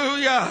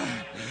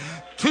 Hallelujah.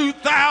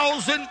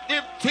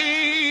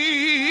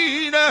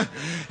 2015,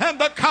 and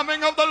the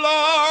coming of the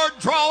Lord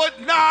draweth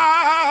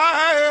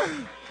nigh.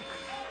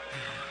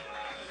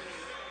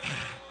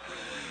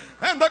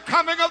 And the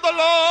coming of the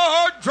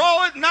Lord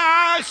draweth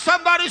nigh.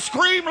 Somebody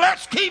scream,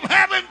 let's keep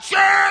having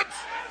church.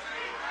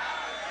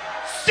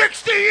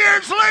 60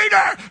 years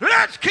later,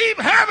 let's keep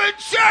having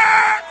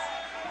church.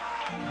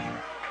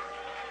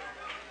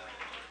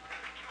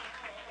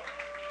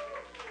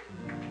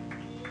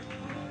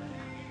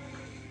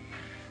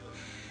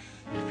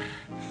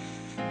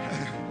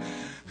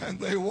 And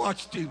they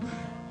watched him.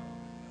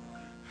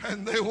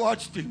 And they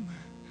watched him.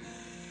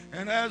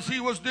 And as he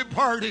was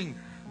departing,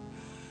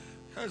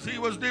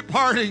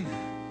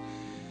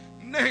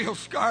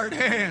 nail-scarred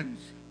hands,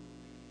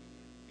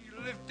 he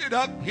lifted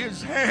up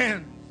his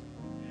hands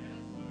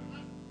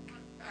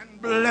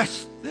and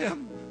blessed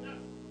them.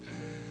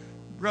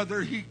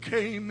 Brother, he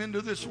came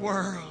into this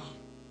world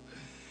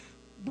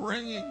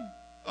bringing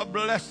a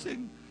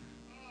blessing.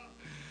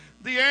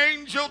 The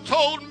angel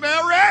told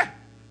Mary,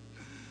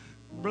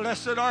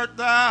 blessed art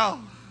thou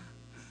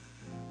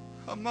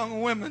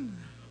among women.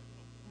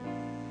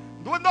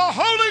 When the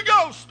Holy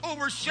Ghost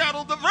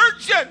overshadowed the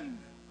virgin,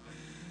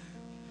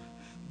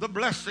 the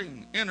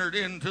blessing entered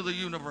into the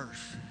universe.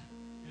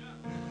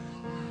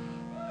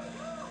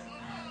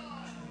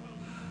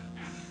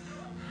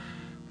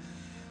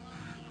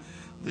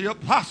 The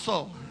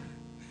apostle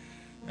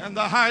and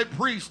the high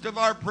priest of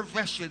our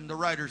profession, the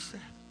writer said.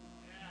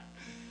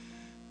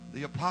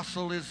 The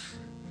apostle is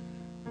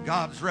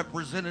God's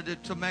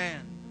representative to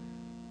man.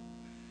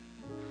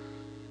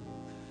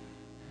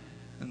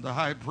 And the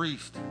high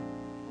priest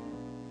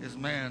is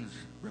man's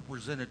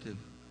representative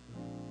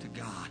to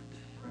God.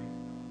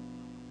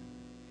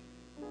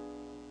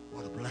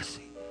 What a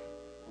blessing.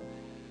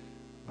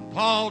 When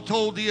Paul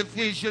told the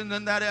Ephesians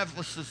and that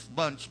Ephesus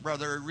bunch,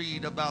 brother,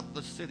 read about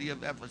the city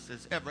of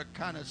Ephesus, every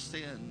kind of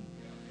sin.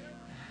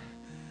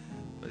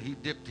 But he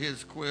dipped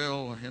his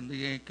quill in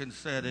the ink and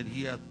said, and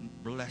he hath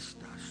blessed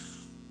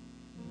us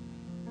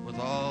with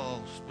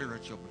all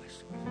spiritual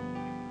blessings.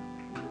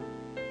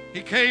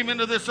 He came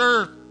into this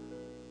earth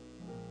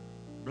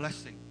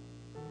blessing,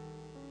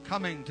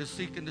 coming to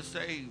seek and to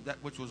save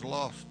that which was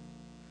lost.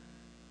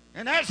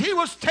 And as he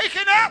was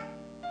taken up,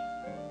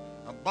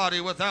 a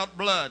body without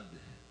blood,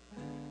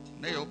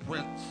 nail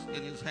prints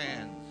in his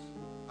hands,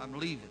 I'm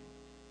leaving.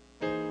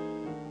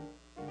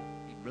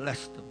 He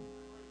blessed them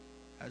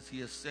as he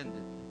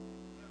ascended.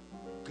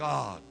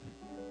 God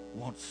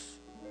wants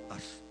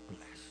us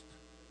blessed.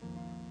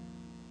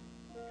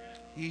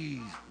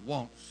 He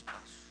wants us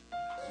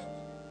blessed.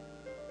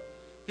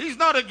 He's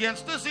not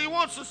against us. He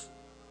wants us.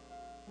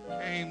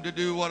 Came to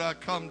do what I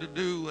come to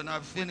do, and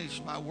I've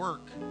finished my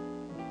work.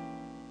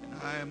 And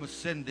I am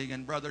ascending.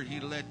 And brother, he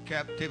led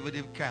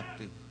captivity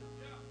captive.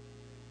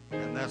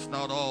 And that's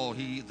not all.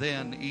 He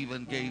then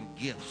even gave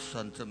gifts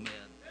unto men.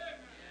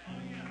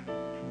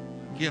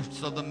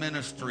 Gifts of the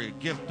ministry,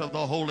 gift of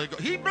the Holy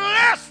Ghost. He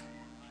blessed.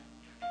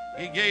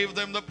 He gave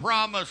them the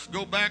promise,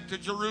 go back to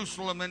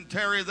Jerusalem and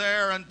tarry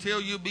there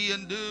until you be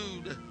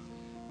endued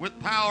with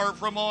power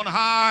from on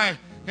high.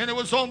 And it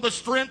was on the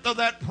strength of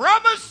that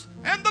promise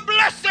and the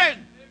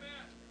blessing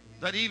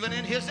that even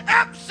in his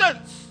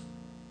absence,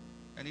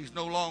 and he's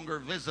no longer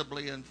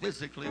visibly and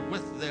physically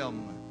with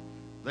them,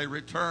 they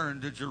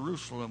returned to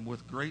Jerusalem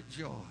with great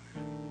joy.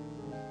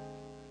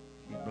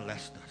 He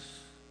blessed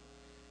us,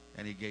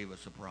 and he gave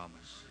us a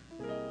promise.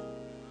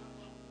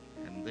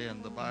 And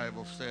then the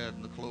Bible said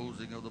in the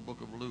closing of the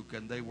book of Luke,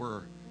 and they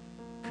were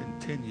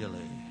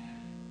continually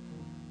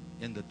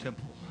in the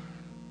temple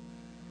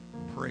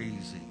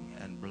praising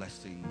and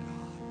blessing God.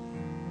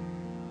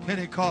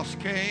 Pentecost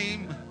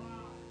came,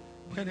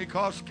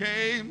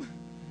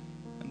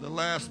 and the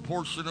last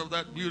portion of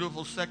that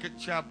beautiful second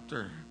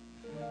chapter,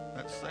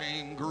 that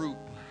same group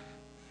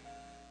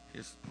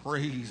is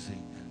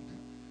praising and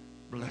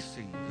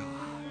blessing God.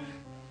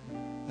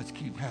 Let's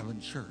keep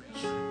having church.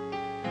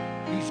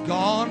 He's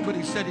gone, but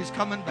he said he's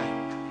coming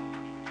back.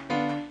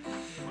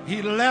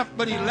 He left,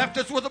 but he left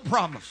us with a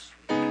promise.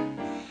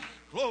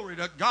 Glory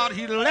to God.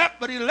 He left,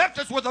 but he left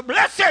us with a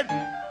blessing.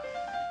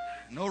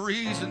 No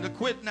reason to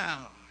quit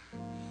now.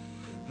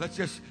 Let's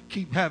just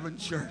keep having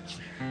church.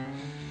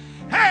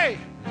 Hey,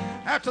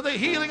 after the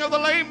healing of the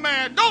lame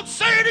man, don't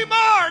say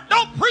anymore.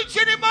 Don't preach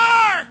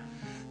anymore.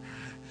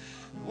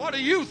 What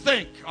do you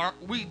think? Are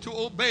we to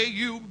obey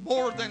you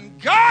more than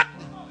God?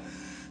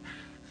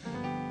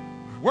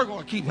 We're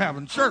going to keep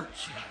having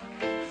church.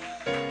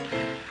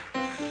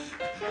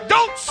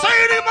 Don't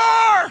say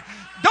anymore.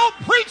 Don't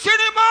preach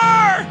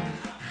anymore.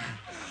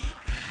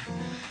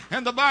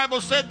 And the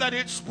Bible said that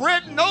it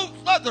spread no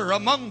further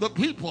among the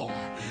people.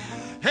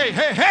 Hey,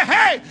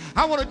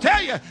 I want to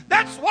tell you,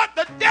 that's what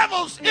the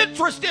devil's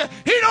interest is.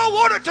 He don't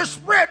want it to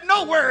spread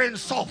nowhere in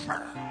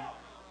Sulphur.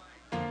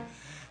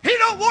 He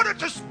don't want it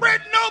to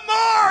spread no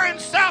more in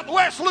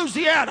southwest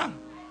Louisiana.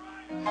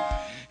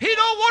 He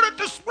don't want it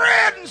to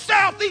spread in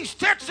southeast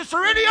Texas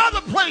or any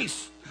other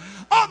place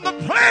on the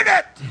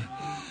planet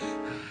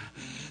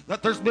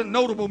that there's been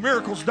notable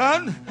miracles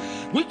done.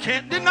 We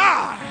can't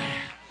deny.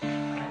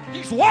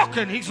 He's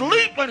walking, he's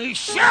leaping, he's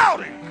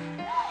shouting.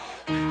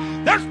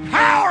 There's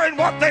power in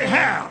what they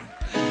have.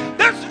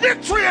 There's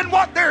victory in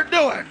what they're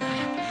doing.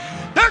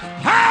 There's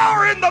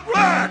power in the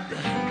blood.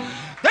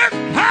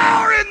 There's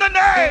power in the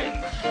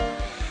name.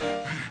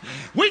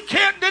 We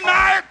can't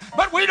deny it,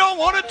 but we don't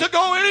want it to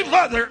go any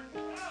further.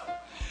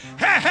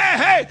 Hey, hey,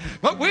 hey,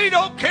 but we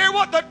don't care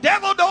what the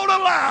devil don't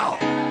allow.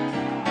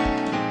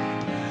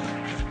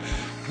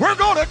 We're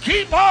going to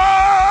keep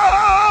on